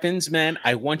that happens, man,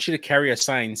 I want you to carry a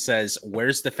sign that says,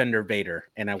 "Where's Defender Vader?"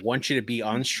 And I want you to be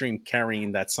on stream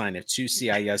carrying that sign if two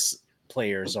CIS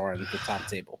players are on the top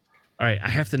table. All right, I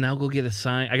have to now go get a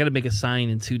sign. I got to make a sign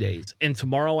in 2 days. And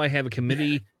tomorrow I have a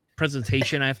committee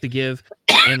presentation I have to give.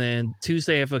 And then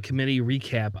Tuesday I have a committee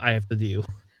recap I have to do.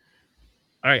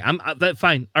 All right, I'm that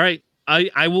fine. All right,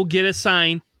 I will get a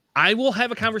sign. I will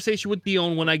have a conversation with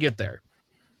Dion when I get there.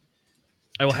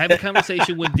 I will have a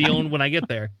conversation with Dion when I get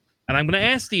there. And I'm going to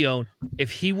ask Dion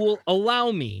if he will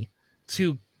allow me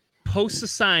to post a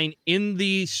sign in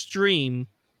the stream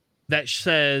that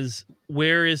says,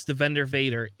 "Where is Defender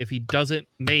Vader?" if he doesn't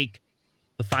make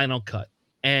the final cut.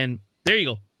 And there you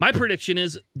go. My prediction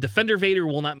is Defender Vader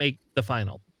will not make the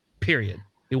final. Period.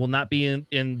 It will not be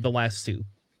in the last two.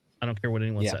 I don't care what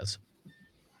anyone says.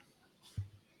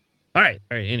 All right.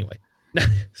 Anyway,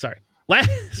 sorry.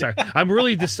 Sorry. I'm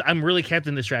really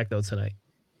Captain Distract though tonight.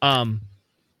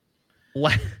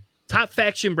 Top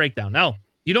faction breakdown. Now,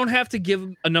 you don't have to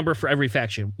give a number for every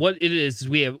faction. What it is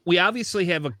we obviously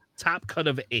have a top cut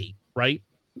of 8, right?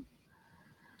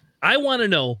 I want to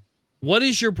know, what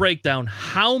is your breakdown?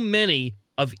 How many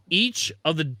of each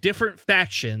of the different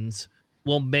factions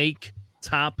will make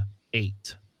top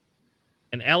 8?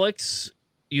 And Alex,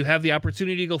 you have the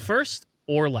opportunity to go first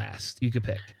or last. You could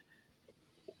pick.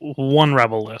 One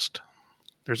rebel list.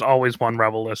 There's always one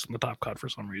rebel list in the top cut for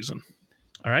some reason.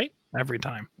 All right. Every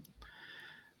time.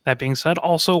 That being said,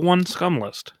 also one scum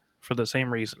list for the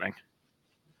same reasoning.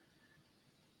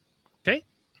 Okay.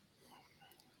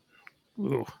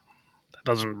 Ooh, that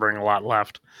doesn't bring a lot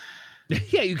left.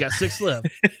 Yeah, you got 6 left.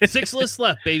 6 lists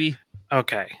left, baby.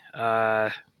 Okay.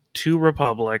 2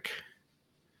 Republic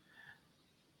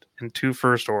and 2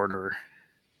 First Order.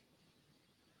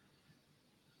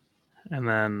 And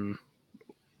then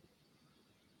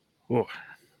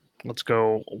let's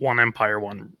go 1 Empire,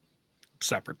 1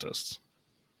 Separatists.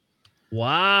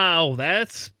 Wow,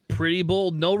 that's pretty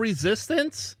bold. No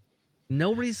resistance?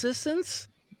 No resistance?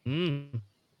 Mm. All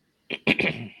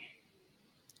That's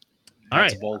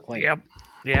right. a bold claim. Yep.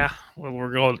 Yeah. Well,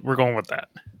 we're going with that.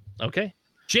 Okay.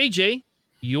 JJ,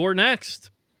 you're next.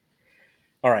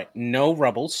 All right. No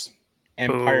rebels.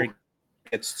 Empire Boo.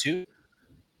 gets 2.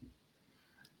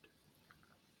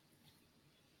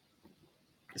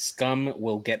 Scum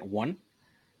will get 1.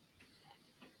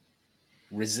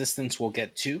 Resistance will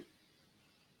get 2.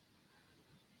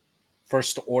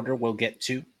 First Order will get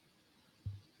 2.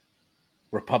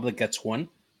 Republic gets 1.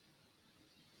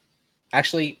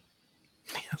 Actually,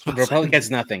 Republic gets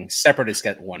nothing. Separatists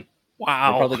get 1.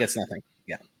 Wow. Republic gets nothing.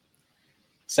 Yeah.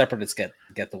 Separatists get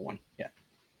the 1. Yeah.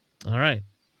 All right.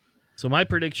 So my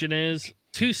prediction is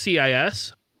 2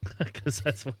 CIS because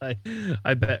that's what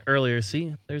I bet earlier.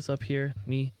 See, there's up here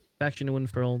me faction to win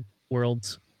for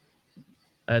worlds.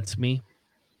 That's me.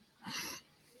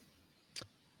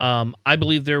 I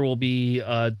believe there will be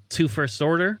 2 First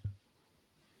Order.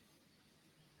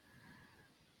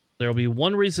 There will be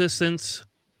 1 Resistance,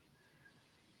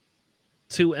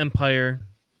 2 Empire,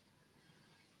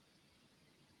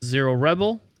 0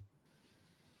 Rebel,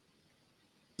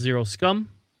 0 Scum,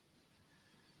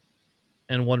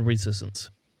 and 1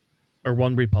 Resistance. Or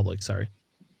 1 Republic, sorry.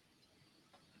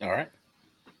 All right.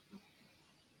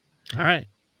 All right.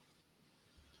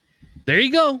 There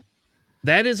you go.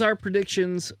 That is our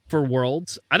predictions for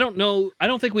Worlds. I don't know. I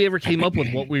don't think we ever came up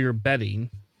with what we were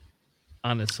betting,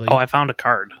 honestly. Oh, I found a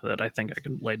card that I think I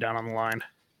can lay down on the line.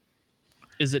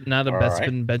 Is it not a All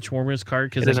Bespin Benchwarmers card?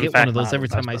 Because It I is, in get one fact, of those not a every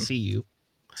time I Bespin. see you.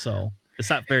 So it's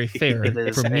not very fair It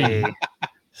is for me. a I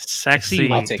see sexy, you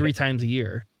like I'll take 3 it. times a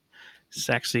year.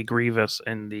 sexy Grievous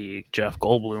in the Jeff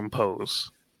Goldblum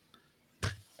pose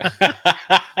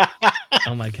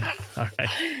Oh my god! All right.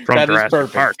 from That is Jurassic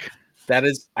perfect. Park, That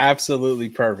is absolutely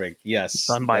perfect. Yes.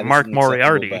 done by That is Mark an acceptable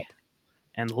Moriarty bet.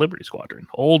 and Liberty Squadron,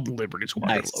 old Liberty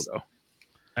Squadron Nice. logo.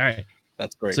 All right.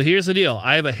 That's great. So here's the deal.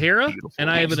 I have a Hera Beautiful. and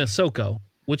I have an Ahsoka.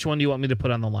 Which one do you want me to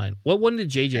put on the line? What one did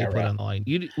JJ put Hera. on the line?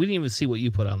 We didn't even see what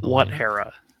you put on the What line.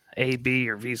 Hera? A, B,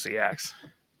 or VCX?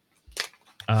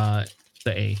 The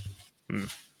A. Hmm.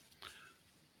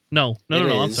 No. It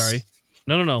I'm is- sorry.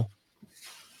 No.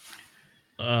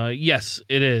 Yes,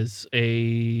 it is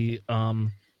a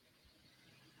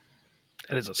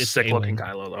It is a It's sick looking A-Wing.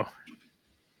 Kylo though.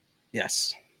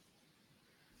 Yes.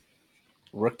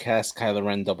 Rook cast Kylo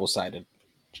Ren double sided.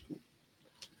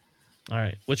 All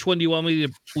right. Which one do you want me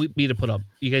to put up?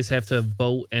 You guys have to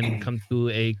vote and come to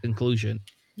a conclusion.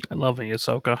 I love the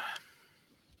Ahsoka.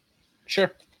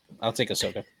 Sure. I'll take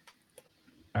Ahsoka.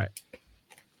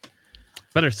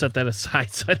 Better set that aside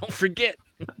so I don't forget.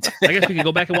 I guess we can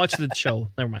go back and watch the show.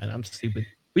 Never mind. I'm stupid.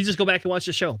 We just go back and watch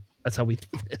the show. That's how we do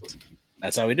it.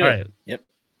 That's how we do All it. right. Yep.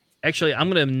 Actually, I'm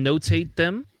going to notate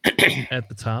them at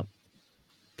the top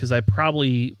because I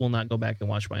probably will not go back and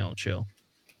watch my own show.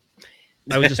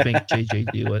 I would just make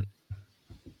JJ do it.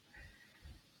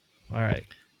 All right.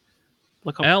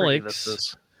 Look how pretty Alex. this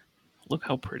is. Look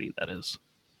how pretty that is.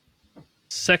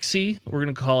 Sexy. We're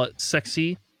going to call it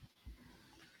Sexy.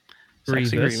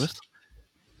 Sexy Grievous. Grievous.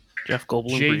 Jeff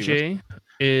Goldblum Grievous. JJ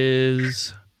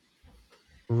is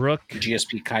Rook.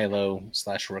 GSP Kylo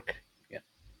 / Rook. Yeah.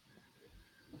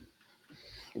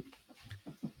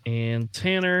 And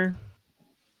Tanner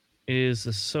is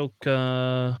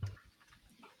Ahsoka.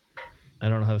 I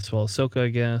don't know how to spell Ahsoka, I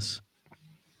guess.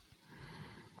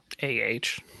 AH. I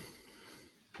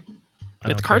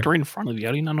It's don't cards care. right in front of you.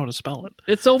 How do you not know how to spell it?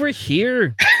 It's over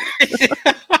here.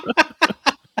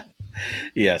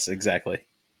 Yes, exactly.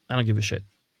 I don't give a shit.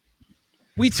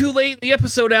 We too late in the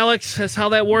episode, Alex. That's how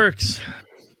that works.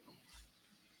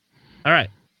 All right.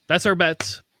 That's our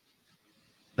bets.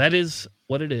 That is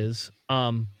what it is.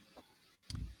 Yeah,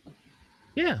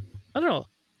 I don't know.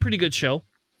 Pretty good show.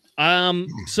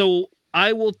 So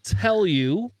I will tell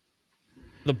you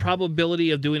the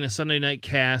probability of doing a Sunday night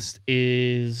cast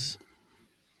is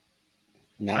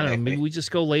Not I don't know, likely. maybe we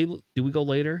just go late. Do we go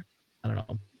later? I don't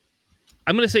know.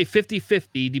 I'm going to say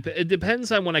 50-50. It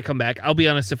depends on when I come back. I'll be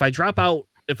honest. If I drop out,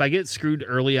 if I get screwed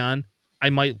early on, I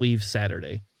might leave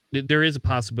Saturday. There is a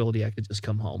possibility I could just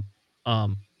come home.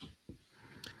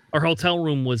 Our hotel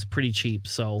room was pretty cheap,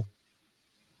 so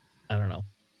I don't know.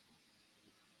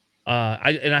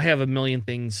 I have a million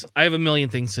things. I have a million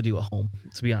things to do at home,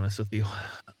 to be honest with you.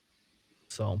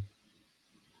 So,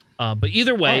 but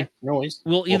either way, All right, no worries.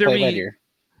 we'll We'll either play by be. ear.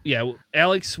 Yeah,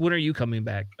 Alex, when are you coming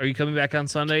back? Are you coming back on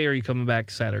Sunday or are you coming back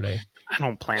Saturday? I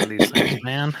don't plan these things,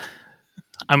 man.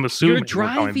 I'm assuming we're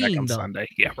coming back driving, on though. Sunday.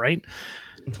 Yeah, right?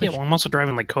 Yeah, well, I'm also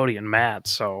driving like Cody and Matt,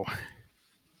 so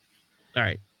All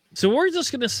right. So we're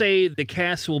just gonna say the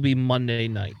cast will be Monday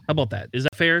night. How about that? Is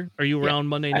that fair? Are you around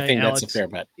Monday night? I think Alex? that's a fair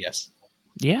bet. Yes.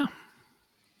 Yeah.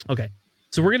 Okay.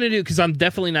 So we're gonna do because I'm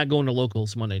definitely not going to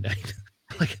locals Monday night.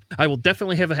 Like I will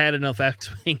definitely have had enough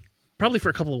X-Wing probably for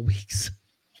a couple of weeks.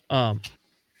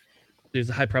 There's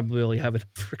a high probability of having it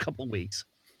for a couple of weeks.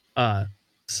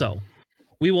 So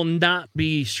we will not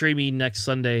be streaming next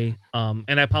Sunday. And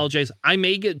I apologize. I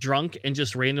may get drunk and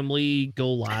just randomly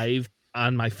go live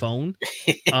on my phone.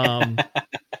 I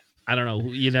don't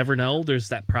know. You never know. There's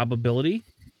that probability.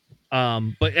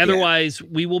 But otherwise,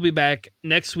 we will be back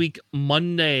next week,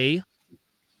 Monday,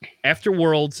 after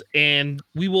Worlds, and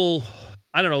we will.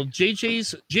 I don't know. JJ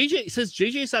says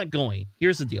JJ's not going.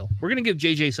 Here's the deal. We're gonna give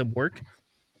JJ some work.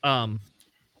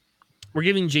 We're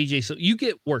giving JJ so you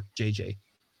get work, JJ.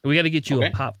 We got to get you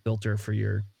a pop filter for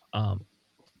your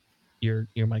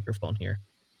microphone here.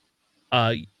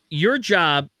 Your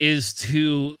job is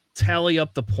to tally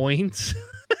up the points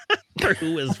for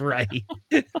who is right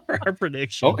for our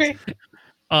predictions. Okay.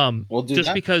 We'll do just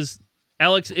that. because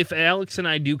if Alex and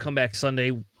I do come back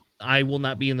Sunday, I will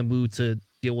not be in the mood to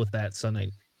deal with that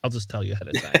Sunday. I'll just tell you ahead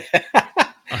of time.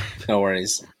 No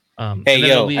worries. Hey,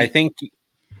 yo,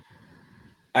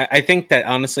 I think that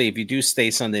honestly, if you do stay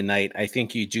Sunday night, I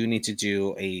think you do need to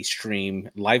do a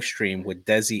live stream with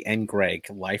Desi and Greg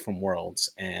live from Worlds,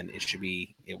 and it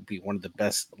will be one of the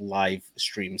best live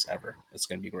streams ever. It's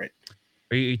going to be great.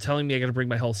 Are you telling me I got to bring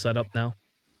my whole setup now?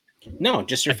 No,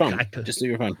 just your phone. Just do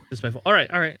your phone. Just my phone. All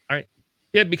right.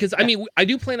 Yeah, because I mean, I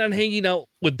do plan on hanging out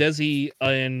with Desi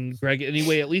and Greg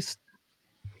anyway. At least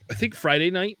I think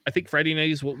Friday night. I think Friday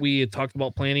night is what we had talked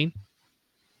about planning.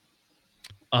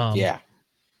 Yeah.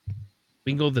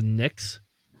 We can go to the Knicks.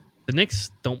 The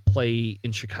Knicks don't play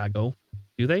in Chicago,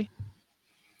 do they?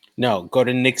 No, go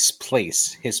to Nick's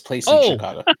place. His place in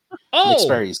Chicago. Nick's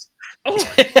Berries. Oh,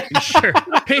 sure.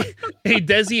 Hey,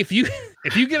 Desi, if you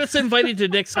get us invited to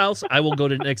Nick's house, I will go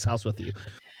to Nick's house with you.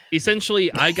 Essentially,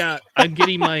 I'm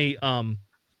getting my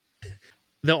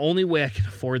the only way I can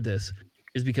afford this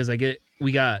is because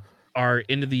we got our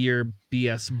end of the year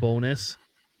BS bonus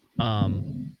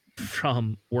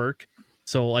from work.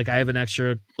 So like I have an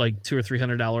extra like $200 or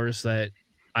 $300 that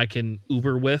I can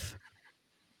Uber with.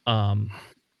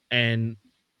 And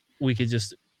we could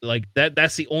just like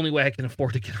that's the only way I can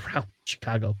afford to get around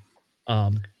Chicago.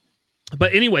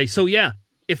 But anyway, so yeah,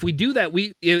 if we do that,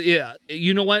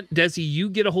 you know what, Desi, you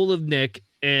get a hold of Nick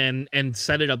and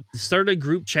set it up. Start a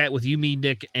group chat with you, me,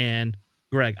 Nick, and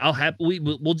Greg.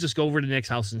 We'll just go over to Nick's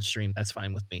house and stream. That's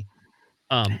fine with me.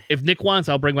 If Nick wants,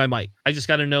 I'll bring my mic. I just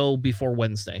got to know before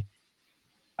Wednesday.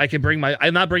 I can bring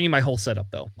I'm not bringing my whole setup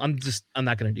though. I'm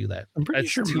not going to do that. I'm pretty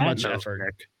That's sure too Matt much knows effort.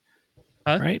 Nick.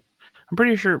 Huh? Right? I'm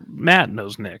pretty sure Matt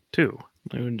knows Nick too.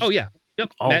 Oh yeah.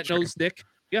 Yep. Matt stream. knows Nick.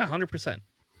 Yeah, 100%.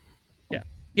 Yeah.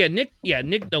 Yeah,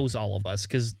 Nick knows all of us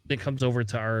because Nick comes over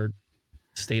to our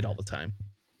state all the time.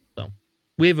 So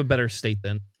we have a better state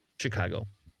than Chicago.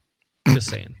 Just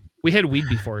saying. We had weed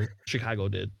before Chicago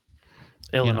did.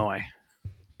 Illinois.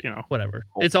 Whatever.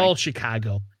 It's all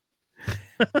Chicago.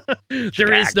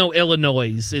 There is no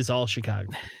Illinois. It's all Chicago.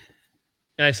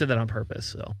 And I said that on purpose.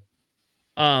 So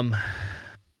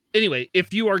anyway,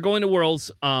 if you are going to Worlds,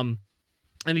 and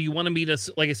you want to meet us,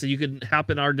 like I said, you can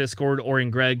hop in our Discord or in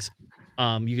Greg's.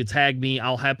 You can tag me.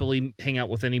 I'll happily hang out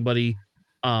with anybody.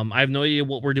 I have no idea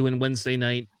what we're doing Wednesday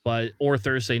night, or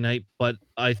Thursday night, but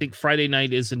I think Friday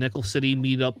night is the Nickel City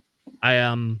meetup.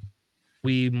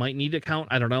 We might need to count.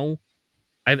 I don't know.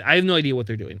 I have no idea what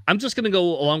they're doing. I'm just gonna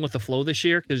go along with the flow this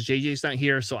year because JJ's not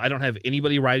here, so I don't have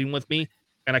anybody riding with me,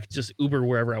 and I can just Uber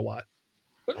wherever I want.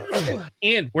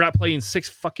 And we're not playing 6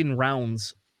 fucking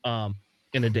rounds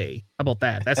in a day. How about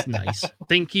that? That's nice.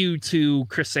 Thank you to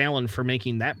Chris Allen for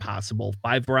making that possible.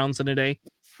 5 rounds in a day.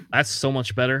 That's so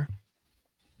much better.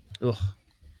 Ugh.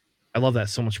 I love that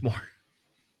so much more.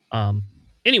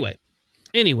 Anyway.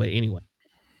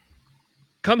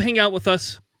 Come hang out with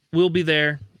us. We'll be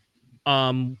there.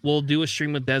 We'll do a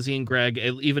stream with Desi and Greg,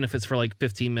 even if it's for like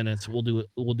 15 minutes. We'll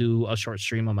do a short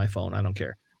stream on my phone. I don't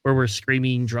care. Where we're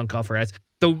screaming drunk off our ass.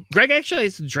 So Greg actually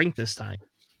has to drink this time.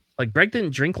 Like Greg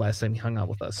didn't drink last time he hung out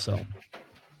with us. So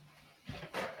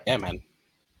yeah, man.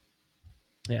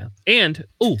 Yeah. And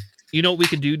you know what we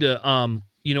could do to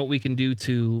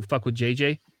fuck with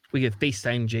JJ? We get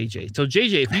FaceTime JJ. So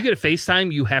JJ, if you get a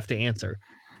FaceTime, you have to answer.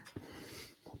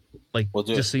 Like,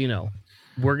 just so you know.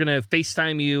 We're going to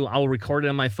FaceTime you. I'll record it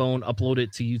on my phone, upload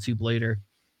it to YouTube later.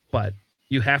 But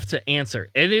you have to answer.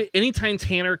 Anytime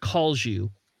Tanner calls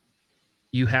you,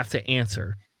 you have to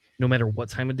answer, no matter what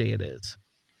time of day it is.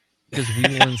 Because we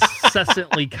will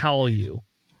incessantly call you.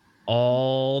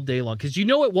 all day long. Because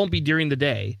it won't be during the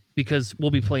day because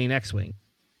we'll be playing X-Wing.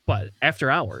 But after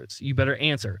hours, you better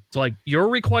answer. So, like, your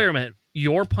requirement,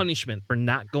 your punishment for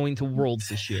not going to Worlds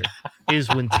this year is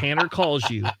when Tanner calls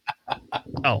you.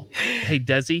 Oh, hey,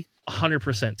 Desi,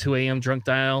 100%. 2 a.m. drunk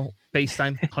dial,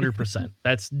 FaceTime, 100%.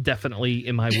 That's definitely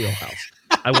in my wheelhouse.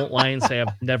 I won't lie and say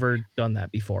I've never done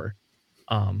that before.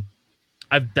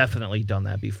 I've definitely done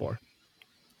that before.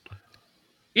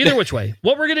 Either which way,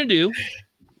 what we're going to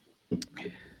do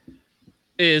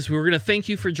is we're going to thank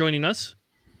you for joining us.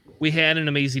 We had an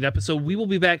amazing episode. We will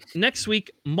be back next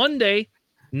week, Monday,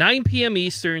 9 p.m.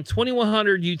 Eastern,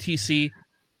 2100 UTC,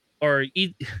 or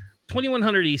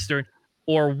 2100 Eastern,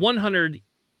 or 100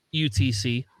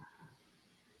 UTC.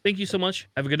 Thank you so much.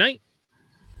 Have a good night.